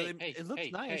it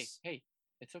looks nice. Hey,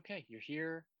 it's okay. You're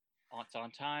here. It's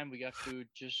on time. We got food.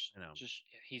 Just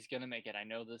he's gonna make it. I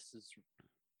know this is.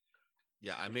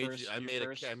 Yeah, I made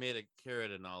a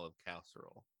carrot and olive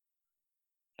casserole.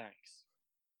 Thanks.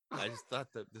 I just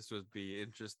thought that this would be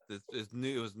interesting. This is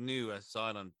new. It was new. I saw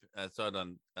it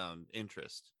on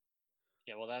Interest.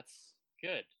 Yeah, well, that's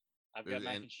good. I've got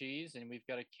mac and cheese, and we've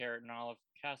got a carrot and olive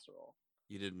casserole.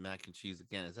 You did mac and cheese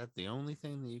again. Is that the only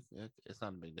thing that you? It's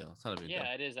not a big deal. It's not a big deal.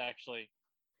 Yeah, it is actually.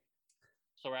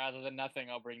 So rather than nothing,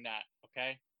 I'll bring that.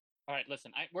 Okay. All right.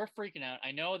 Listen, we're freaking out.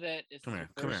 I know that it's the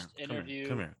first interview.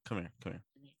 Come here.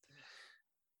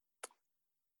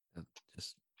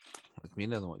 Just give me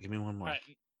another one. Give me one more. All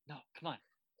right. No, come on.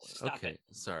 Stop it.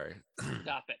 Sorry.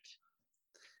 Stop it.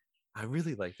 I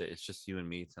really like that it's just you and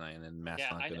me tonight, and then Matt's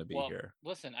not going to be here.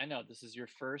 Listen, I know this is your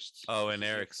first. Oh, and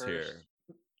Eric's here.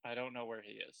 I don't know where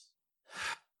he is.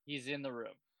 He's in the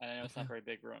room. And I know it's not a very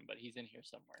big room, but he's in here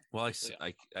somewhere. Well,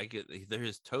 I get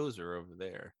his toes are over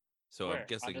there. So where? I'm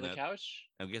guessing Under the couch?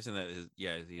 I'm guessing that he's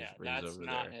that's over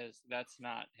not there. That's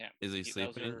not him. Is he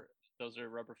sleeping? Those are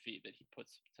rubber feet that he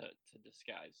puts to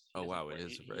disguise. Oh wow, it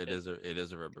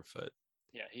is a rubber foot.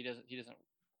 Yeah, he doesn't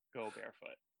go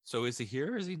barefoot. So is he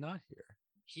here or is he not here?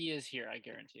 He is here, I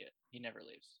guarantee it. He never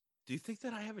leaves. Do you think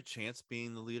that I have a chance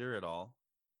being the leader at all?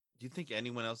 Do you think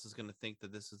anyone else is going to think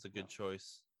that this is a good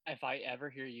choice? If I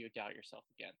ever hear you doubt yourself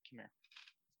again, come here.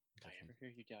 If I ever hear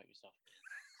you doubt yourself again,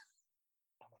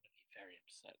 I'm going to be very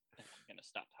upset, and I'm going to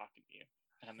stop talking to you,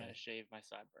 and I'm going to shave my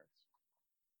sideburns.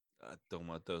 I don't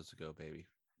want those to go, baby.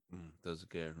 Those are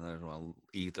good. I don't want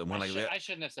to eat them. I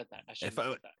shouldn't have said that. If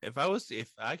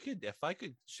I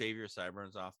could shave your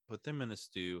sideburns off, put them in a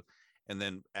stew, and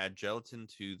then add gelatin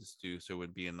to the stew, so it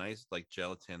would be a nice like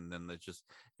gelatin. Then just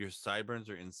your sideburns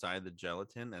are inside the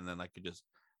gelatin, and then I could just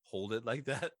hold it like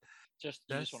that. You just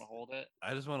want to hold it.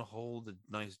 I just want to hold a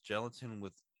nice gelatin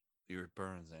with your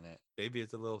burns in it. Maybe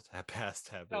it's a little past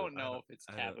taboo. I don't know if it's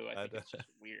taboo. I think it's just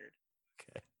weird.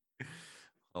 Okay.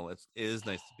 Well, it is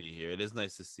nice to be here. It is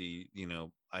nice to see,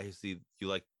 I see you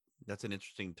like, that's an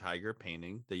interesting tiger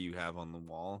painting that you have on the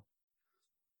wall.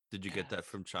 Did you get that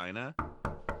from China?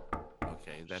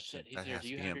 Okay, that's it. That has to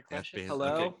be him.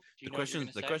 Hello? Okay. The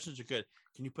questions are good.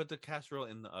 Can you put the casserole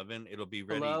in the oven? It'll be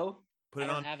ready. Hello? I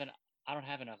don't have an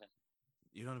oven.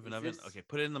 You don't have an oven? Okay,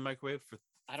 put it in the microwave for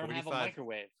 45 I don't have a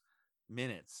microwave.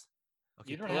 Minutes.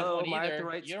 Okay, you don't have one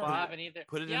either. You don't have it either.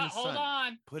 Put it in the sun. Hold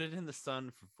on. Put it in the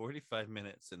sun for 45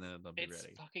 minutes, and then it'll be ready.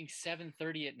 It's fucking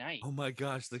 7:30 at night. Oh my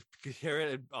gosh, the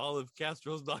carrot and olive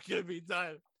casserole is not going to be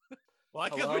done. Why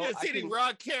can't we just eating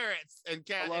raw carrots and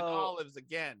olives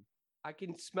again? I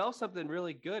can smell something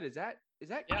really good. Is that Is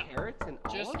that Yeah. carrots and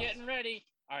olives? Just getting ready.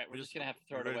 All right, we're just gonna have to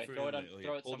throw it ready away. for Throw it anyway. on. Okay,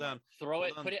 Throw it pull somewhere. down- Throw pull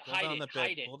it. down- Put it. pull Hide down it. the bed,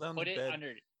 Hide it. pull down Put the it bed.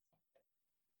 under.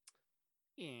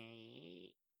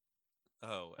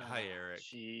 Oh, hi, Eric.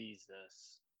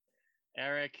 Jesus,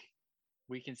 Eric,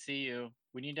 we can see you.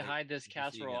 We need to Hey, hide this good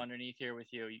to see you casserole again. underneath here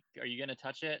with you. Are you gonna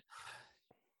touch it?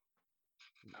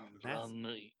 Matt's-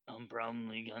 I'm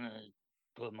probably gonna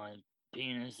put my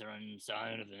penis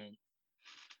inside of it.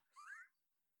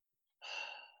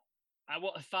 I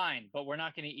will. Fine, but we're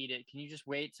not gonna eat it. Can you just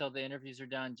wait till the interviews are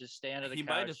done? Just stay under the He couch.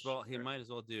 might as well. He might as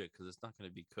well do it because it's not going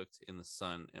to be cooked in the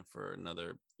sun and for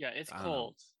another Yeah, it's I don't know.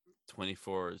 cold.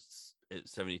 24,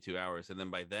 72 hours, and then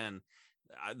by then,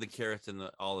 the carrots and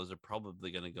the olives are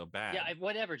probably going to go bad. Yeah,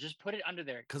 whatever. Just put it under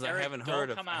there. Because I Eric, haven't don't heard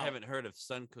of come out.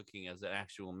 sun cooking as an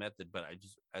actual method, but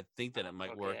I think that it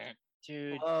might work. Okay.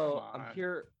 Dude. Oh, come I'm on.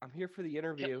 here. I'm here for the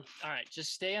interview. All right,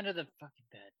 just stay under the fucking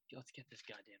bed. Let's get this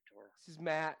goddamn door. This is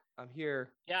Matt. I'm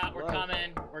here. Yeah, we're Hello.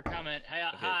 coming. We're coming. Hey,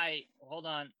 Okay. hi. Hold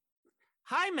on.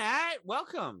 Hi, Matt.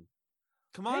 Welcome.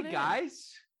 Come on, Hey in.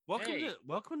 guys. Welcome Hey. to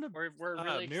We're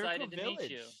really Miracle excited to meet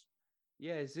you. Village.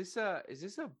 Yeah, is this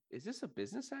a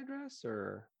business address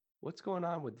or what's going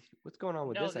on with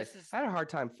No, this? this is- I had a hard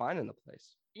time finding the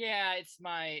place. Yeah, it's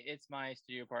my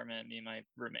studio apartment. Me and my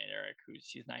roommate Eric,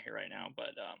 she's not here right now,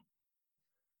 but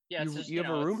yeah, it's you just, you have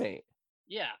know, a it's- roommate.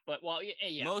 Yeah, but well,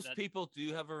 yeah. Most that- people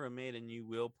do have a roommate, and you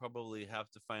will probably have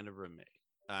to find a roommate.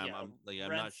 yeah, I'm not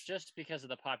rents, just because of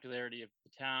the popularity of the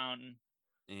town.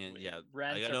 and yeah,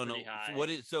 Rents I are don't know. pretty high.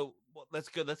 Let's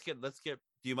get.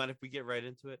 Do you mind if we get right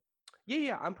into it?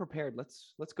 Yeah, I'm prepared.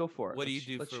 Let's go for it. What do you Let's-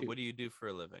 do let's for shoot. What do you do for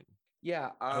a living?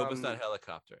 Yeah, I hope it's not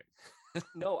helicoptering.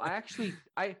 No, I actually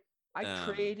I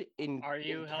trade in Are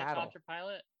you in a helicopter cattle.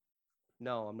 pilot?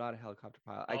 No, I'm not a helicopter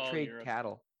pilot. Oh, I trade you're a-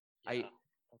 cattle. Yeah.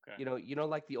 Okay. You know,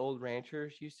 like the old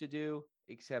ranchers used to do,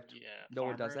 except Yeah. no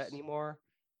one does that farmers. anymore.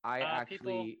 I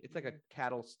People- it's like a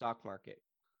cattle stock market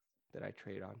that I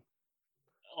trade on.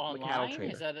 a cattle Online?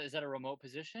 trader. Is that a remote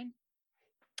position?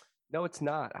 No, it's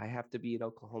not. I have to be in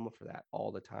Oklahoma for that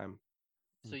all the time.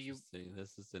 So you- Interesting.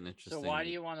 This is an So interesting. why do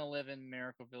you want to live in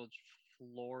Miracle Village,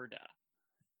 Florida?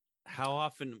 How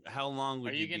often? How long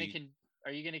would Are you you gonna be?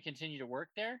 are you gonna continue to work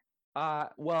there?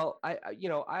 Well, I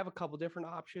have a couple different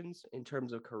options in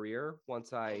terms of career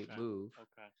once I Okay. move.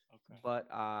 Okay.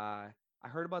 But I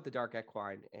heard about the Dark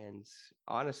Equine, and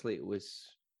honestly, it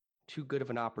was too good of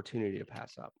an opportunity to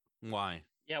pass up. Why?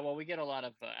 Yeah, well, we get a lot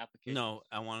of applications. No,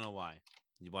 I want to know why.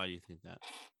 Why do you think that?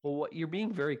 Well, what you're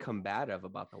being very combative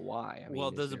about the why. I mean, Well,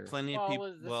 is there's there- plenty of Well,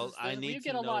 people. this Well, is I the- need we to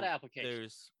get a know. lot of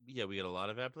applications. We get a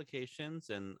lot of applications,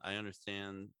 and I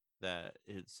understand that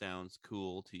it sounds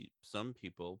cool to some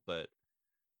people, but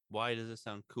why does it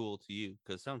sound cool to you?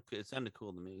 Because it sounded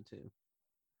cool to me too.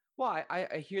 Well,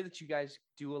 I hear that you guys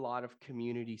do a lot of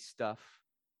community stuff,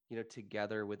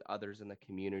 together with others in the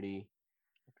community.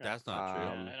 Okay. That's not true.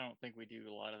 Um, Yeah, I don't think we do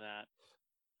a lot of that.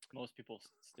 Most people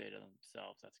stay to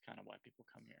themselves. That's kind of why people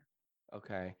come here.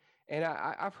 Okay. And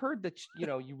I've heard that,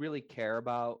 you really care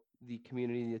about the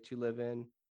community that you live in.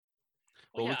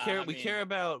 Well, yeah, I we mean, care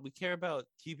about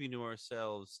keeping to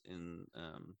ourselves and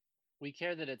we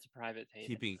care that it's a private haven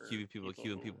keeping for people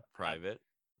who private.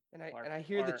 And are- I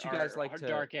hear that you guys like are to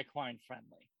Dark Equine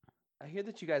friendly. I hear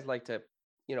that you guys like to,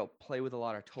 play with a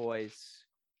lot of toys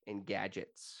and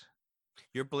gadgets.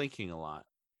 You're blinking a lot.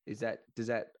 Does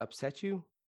that upset you?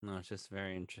 No, it's just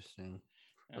very interesting.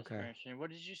 That's Okay. very interesting. What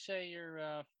did you say?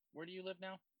 Where do you live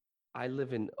now? I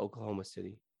live in Oklahoma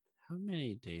City. How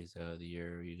many days out of the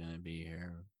year are you gonna be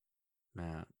here,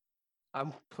 Matt?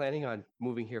 I'm planning on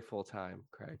moving here full time,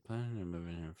 Craig. Planning on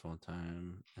moving here full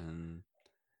time and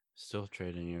still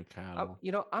trading your cattle.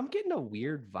 I'm getting a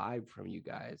weird vibe from you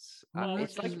guys. Well,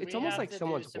 It's like we it's almost have like to do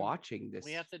someone's some- watching this.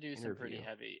 We have to do some pretty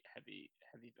interview. heavy.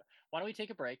 Why don't we take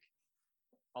a break?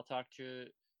 I'll talk to.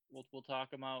 We'll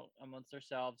talk amongst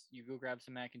ourselves. You go grab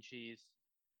some mac and cheese.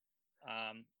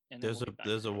 And then There's we'll get back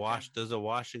there's to a it, wash okay? there's a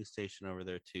washing station over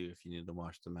there too if you need to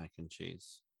wash the mac and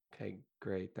cheese. Okay,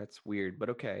 great. That's weird, but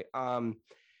okay. Yeah,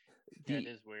 The, it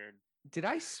is weird. did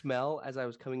I smell as I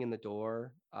was coming in the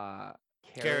door?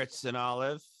 Carrots and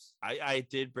olives. I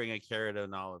did bring a carrot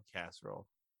and olive casserole.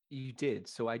 You did.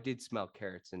 So I did smell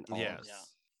carrots and olives. Yes.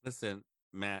 Yeah. Listen,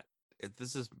 Matt,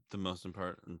 this is the most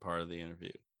important part of the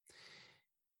interview.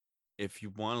 If you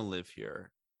want to live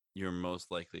here, you're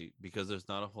most likely, because there's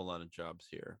not a whole lot of jobs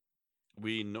here.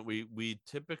 We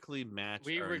typically match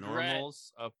We our regret-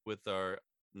 normals up with our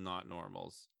not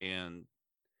normals, and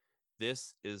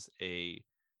this is a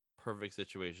perfect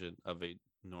situation of a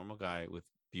normal guy with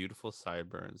beautiful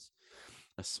sideburns,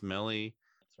 a smelly.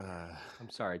 I'm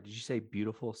sorry. Did you say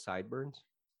beautiful sideburns?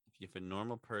 If if a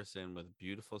normal person with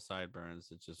beautiful sideburns,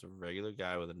 it's just a regular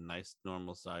guy with a nice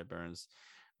normal sideburns,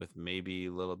 with maybe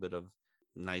a little bit of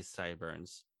nice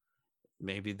sideburns,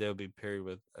 maybe they'll be paired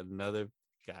with another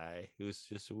guy who's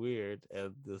just weird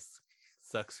and this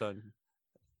sucks on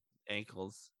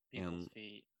ankles People's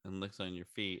feet. and licks on your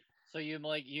feet. So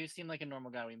you seem like a normal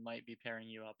guy. We might be pairing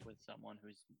you up with someone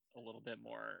who's a little bit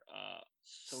more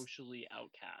socially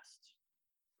outcast.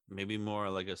 Maybe more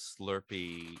like a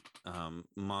Slurpee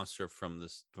monster from the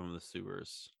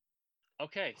sewers.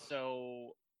 Okay,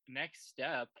 so next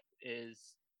step is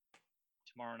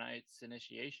tomorrow night's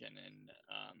initiation, and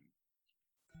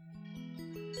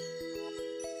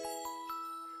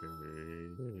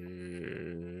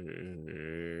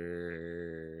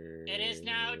It is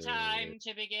now time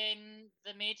to begin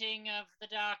the meeting of the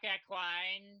Dark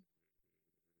Equine.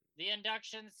 The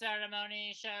induction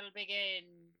ceremony shall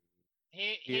begin.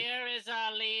 Here is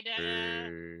our leader.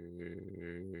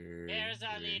 Here's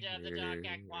our leader of the Dark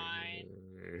Equine.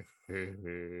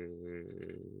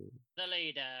 The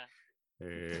leader.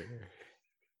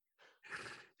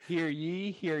 Hear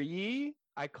ye, hear ye.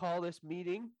 I call this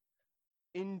meeting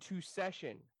into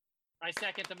session. I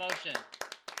second the motion.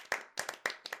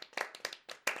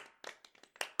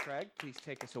 Craig, please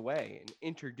take us away and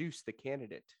introduce the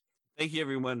candidate. Thank you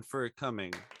everyone for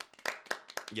coming.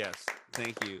 Yes,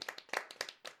 thank you.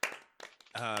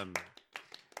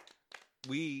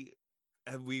 We've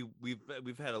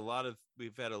had a lot of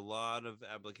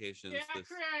applications. Yeah, Craig.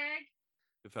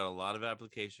 We've had a lot of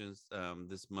applications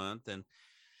this month, and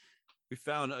we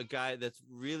found a guy that's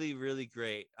really, really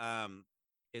great.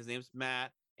 His name's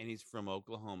Matt, and he's from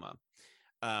Oklahoma.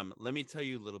 Let me tell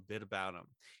you a little bit about him.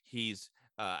 He's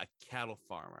a cattle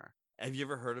farmer. Have you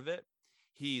ever heard of it?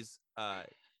 He's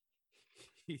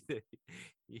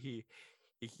he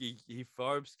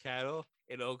farms cattle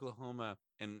in Oklahoma,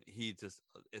 and he just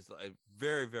is like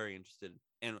very, very interested.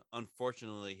 And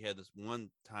unfortunately, he had this one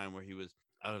time where he was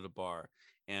out at a bar,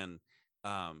 and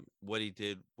what he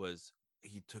did was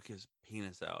he took his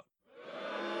penis out.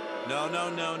 No.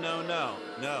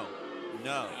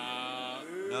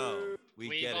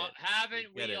 We get it.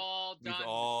 Haven't we all done the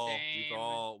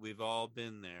same? We've all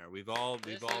been there.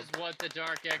 This is what the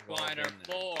Dark Equine are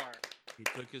for. He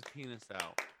took his penis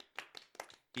out.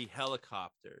 He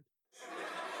helicoptered.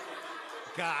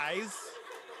 Guys,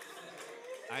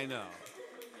 I know.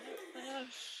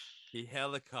 He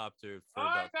helicoptered for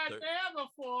about. I've been there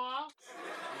before.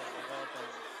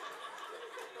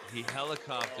 He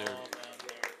helicoptered.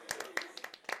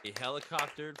 He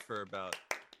helicoptered for about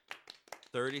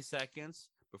 30 seconds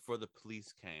before the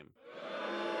police came.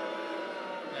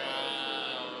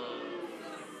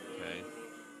 Okay.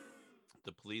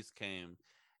 The police came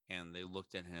and they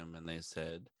looked at him and they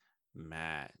said,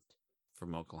 Matt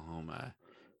from Oklahoma,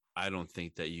 I don't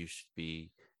think that you should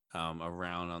be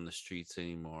around on the streets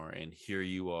anymore. And here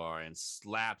you are, and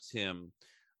slapped him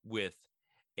with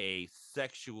a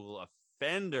sexual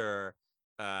offender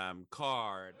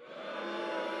card.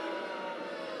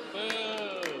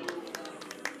 Boo.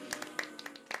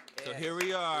 So here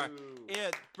we are.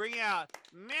 Bring out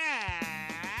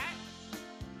Matt.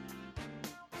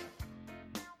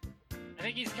 I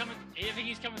think he's coming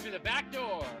through the back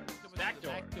door. Back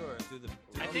door.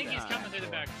 I think he's coming through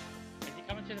the back. Is he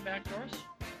coming through the back doors?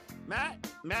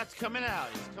 Matt's coming out.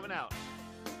 He's coming out.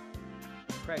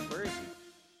 Craig, where is he?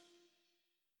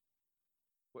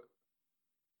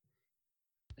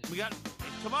 We got.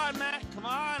 Come on, Matt. Come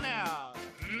on out.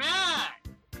 Matt.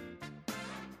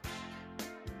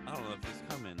 I don't know if he's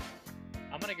coming.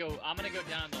 I'm gonna go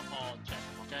down the hall and check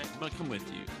him. Okay. I'm gonna come with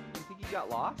you. You think he got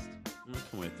lost? I'm gonna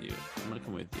come with you. Can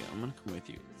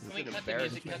we cut the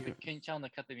music? Can you tell him to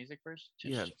cut the music first?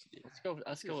 Yeah.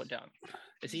 Let's go down.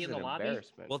 Is he in the lobby?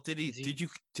 Well, did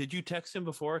you text him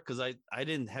before? Because I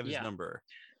didn't have his number.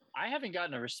 I haven't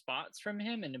gotten a response from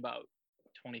him in about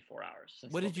 24 hours.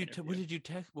 What did you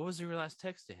text? What was your last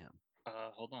text to him?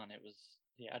 Hold on. It was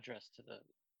the address to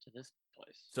this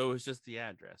place. So it was just the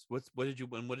address. What did you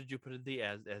put in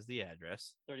as the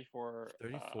address? 34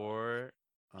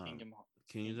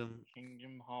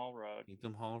 Kingdom Hall Road.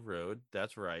 Kingdom Hall Road.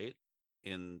 That's right.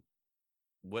 In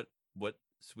what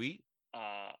suite?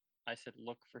 I said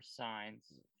look for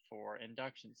signs for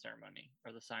induction ceremony.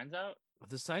 Are the signs out?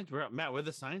 The signs were out. Matt, were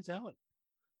the signs out?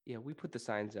 Yeah, we put the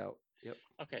signs out. Yep.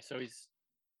 Okay, so he's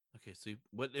okay. So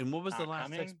what was the last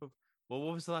coming? text? Well,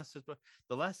 what was the last text?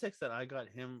 The last text that I got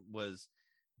him was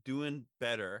doing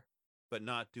better, but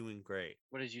not doing great.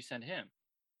 What did you send him?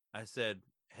 I said,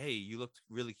 hey, you looked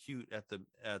really cute at the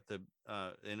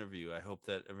interview. I hope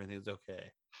that everything's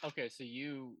okay. Okay, so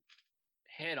you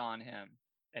hit on him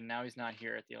and now he's not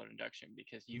here at the induction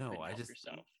because you couldn't help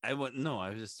yourself. I was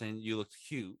just saying you looked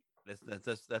cute.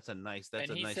 That's a nice.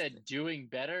 And he said doing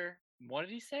better. What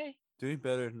did he say? Doing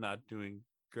better, not doing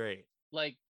great.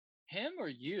 Like him or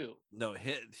you? No,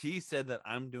 he said that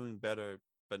I'm doing better,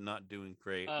 but not doing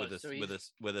great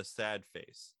with a sad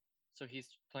face. So he's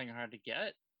playing hard to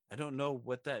get. I don't know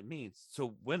what that means.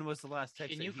 So when was the last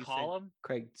text? Can you call him,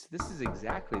 Craig? This is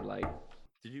exactly like.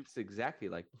 Did you? It's exactly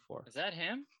like before. Is that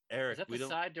him? Eric, is that the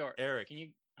side door? Eric, can you?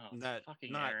 Oh, not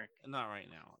Eric. Not right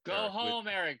now. Go Eric, home,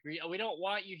 Eric. We don't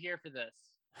want you here for this.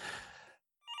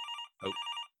 Oh,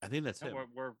 I think that's it.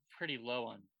 We're pretty low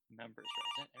on members.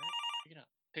 Right? Is that Eric? Pick it up.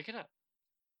 Pick it up.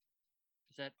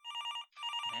 Is that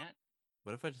Matt?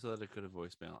 What if I just let it go to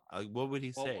voicemail? What would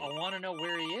he say? I want to know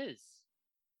where he is.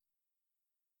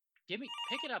 Pick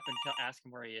it up and ask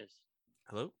him where he is.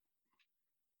 Hello?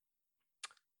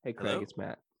 Hey, Craig, it's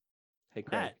Matt. Hey,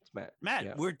 Craig, it's Matt. Matt,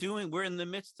 yeah. We're in the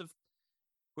midst of,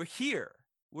 we're here.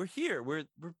 We're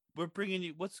bringing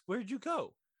you, where'd you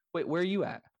go? Wait, where are you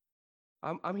at?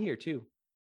 I'm here too.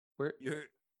 I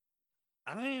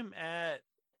am at,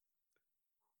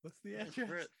 what's the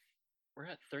address? We're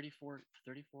at 34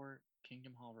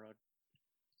 Kingdom Hall Road.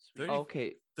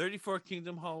 34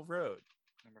 Kingdom Hall Road.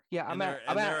 Yeah, I'm at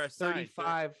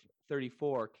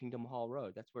 3534 Kingdom Hall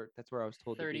Road. That's where I was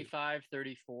told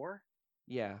 3534?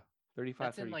 Yeah, 35.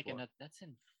 That's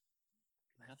in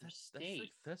another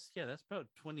state. That's about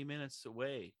 20 minutes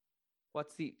away.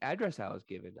 What's the address I was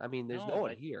given? I mean, there's no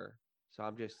one here, so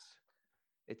I'm just.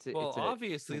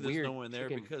 Obviously there's no one there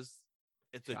because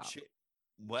it's a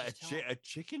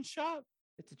chicken shop.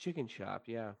 It's a chicken shop.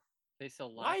 Yeah. They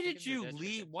sell. Why did you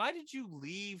leave? Why did you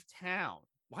leave town?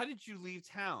 Why did you leave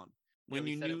town when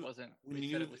you knew when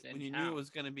you knew it was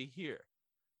going to be here?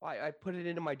 I put it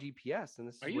into my GPS, and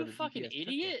this. Are you a fucking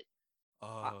idiot?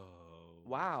 Oh,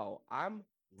 wow!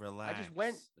 Relax. I just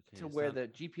went to where the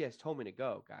GPS told me to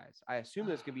go, guys. I assume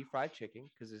there's gonna be fried chicken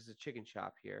because there's a chicken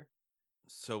shop here.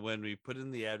 So when we put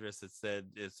in the address, it said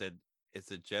it's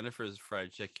a Jennifer's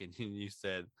Fried Chicken, and you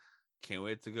said, "Can't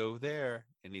wait to go there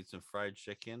and eat some fried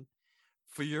chicken."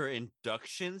 For your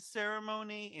induction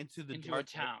ceremony into Dark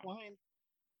Equine?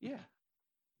 Yeah.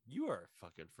 You are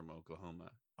fucking from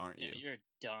Oklahoma, aren't you? You're a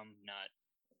dumb nut.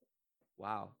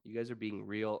 Wow. You guys are being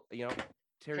real. You know,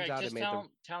 Craig, just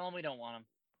tell him we don't want him.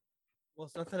 Well,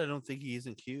 it's not that I don't think he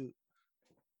isn't cute.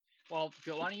 Well,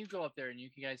 why don't you go up there and you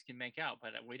guys can make out,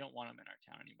 but we don't want him in our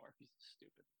town anymore. He's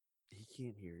stupid. He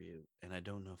can't hear you, and I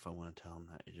don't know if I want to tell him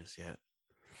that just yet.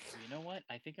 You know what?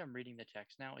 I think I'm reading the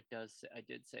text now. It does. I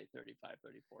did say 35,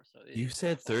 34. So you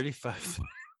said 35.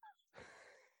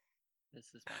 This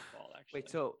is my fault, actually.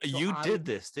 Wait, so you did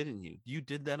this, didn't you? You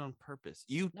did that on purpose.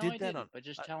 But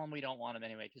just tell him we don't want him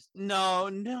anyway. Just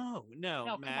no,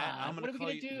 Matt. I'm gonna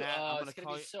call you. Matt, I'm gonna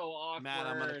call you. So awkward. Matt,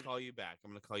 I'm gonna call you back.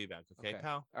 Okay,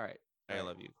 pal. All right. I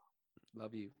love you.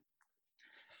 Love you.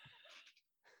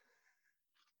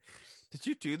 Did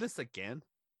you do this again?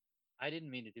 I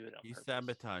didn't mean to do it. You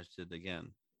sabotaged it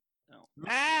again. No,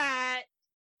 Matt.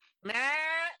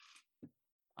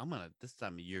 This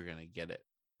time you're gonna get it.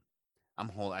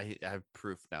 I have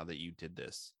proof now that you did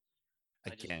this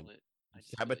again. You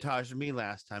sabotaged me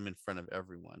last time in front of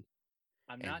everyone.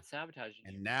 I'm not sabotaging you.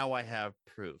 And now I have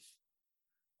proof.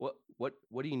 What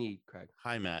do you need, Craig?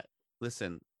 Hi, Matt.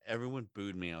 Listen, everyone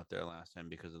booed me out there last time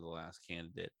because of the last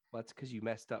candidate. Well, that's because you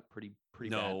messed up pretty badly.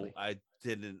 No, I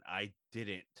didn't.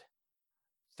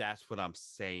 That's what I'm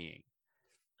saying.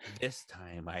 This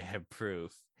time I have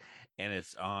proof, and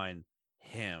it's on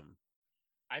him.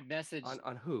 I messaged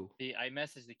on who? I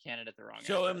messaged the candidate the wrong.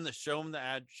 Show him the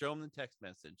text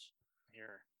message.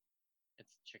 Here, it's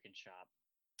chicken shop.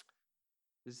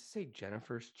 Does it say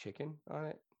Jennifer's Chicken on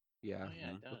it? Yeah. Oh,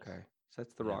 yeah, it does. Okay, so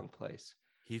that's the wrong place.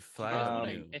 He flagged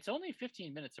me. It's only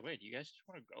 15 minutes away. Do you guys just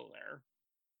want to go there?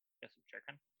 Get some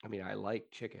chicken. I mean, I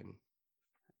like chicken.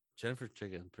 Jennifer's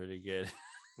Chicken, pretty good.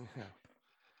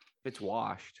 If it's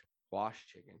washed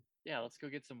chicken. Yeah, let's go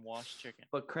get some washed chicken.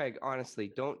 But Craig,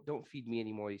 honestly, don't feed me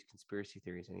any more of these conspiracy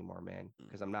theories anymore, man.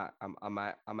 Because I'm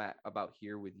at about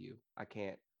here with you. I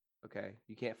can't. Okay,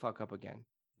 you can't fuck up again.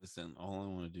 Listen, all I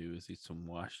want to do is eat some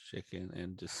washed chicken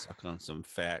and just suck on some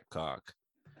fat cock.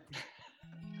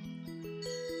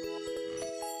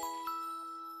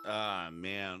 Ah,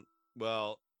 man.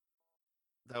 Well,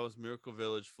 that was Miracle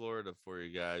Village, Florida for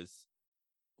you guys.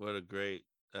 What a great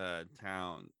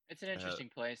town. It's an interesting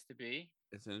place to be.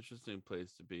 It's an interesting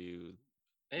place to be.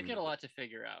 They've got a lot to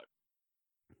figure out.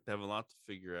 They have a lot to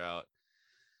figure out.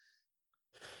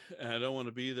 And I don't want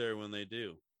to be there when they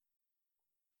do.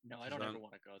 No, I don't ever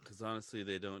want to go there. Because honestly,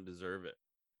 they don't deserve it.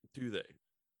 Do they?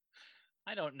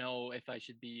 I don't know if I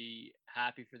should be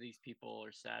happy for these people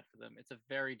or sad for them. It's a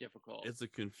very difficult. It's a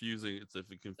confusing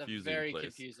very place.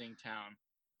 confusing town,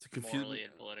 It's a confusing morally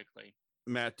and politically.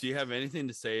 Matt, do you have anything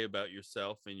to say about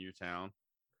yourself and your town?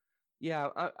 Yeah,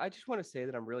 I just want to say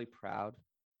that I'm really proud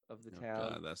of the Oh, town.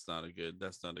 God, that's not a good No.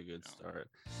 start.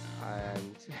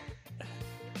 And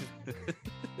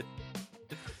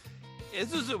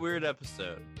This was a weird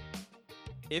episode.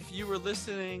 If you were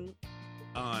listening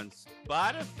on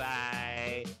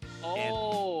Spotify,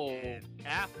 Oh, and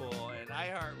Apple and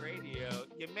iHeartRadio,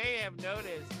 you may have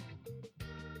noticed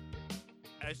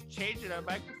us changing our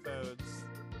microphones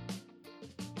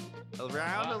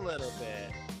around a little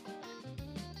bit.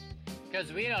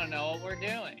 because we don't know what we're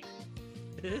doing.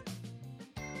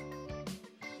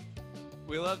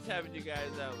 We loved having you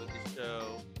guys out with the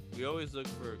show. We always look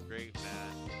for a great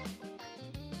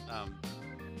Matt.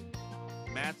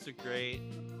 Mats are great,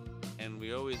 and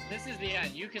we always. This is the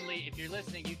end. You can leave if you're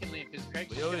listening. You can leave because Craig's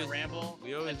We just gonna always- ramble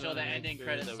we always until the wanna make ending sure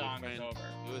credit that we song is find-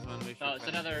 over. We always want to make sure. Oh, it's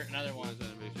another We one. always want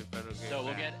to make sure Fred will get So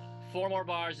we'll Matt. get 4 more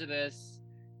bars of this.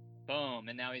 Boom,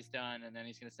 and now he's done. And then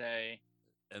he's gonna say,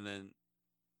 And then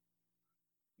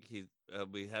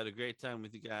we had a great time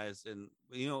with you guys, and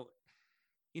you know,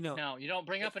 "No, you don't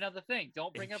bring up another thing.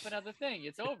 Don't bring up another thing.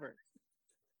 It's over."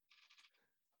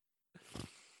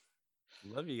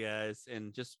 love you guys,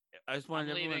 and I just wanted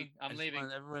I'm everyone. leaving. I'm I just leaving.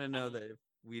 wanted everyone to know I'm that if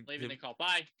we Leaving the if, call.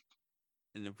 Bye.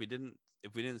 and if we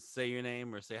didn't say your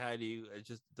name or say hi to you, it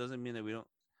just doesn't mean that we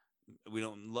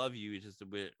don't love you. It's just that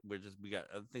we got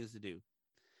other things to do.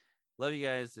 Love you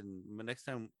guys, and next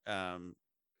time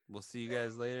we'll see you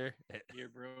guys later. You're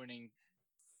ruining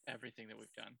everything that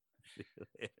we've done. See you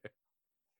later.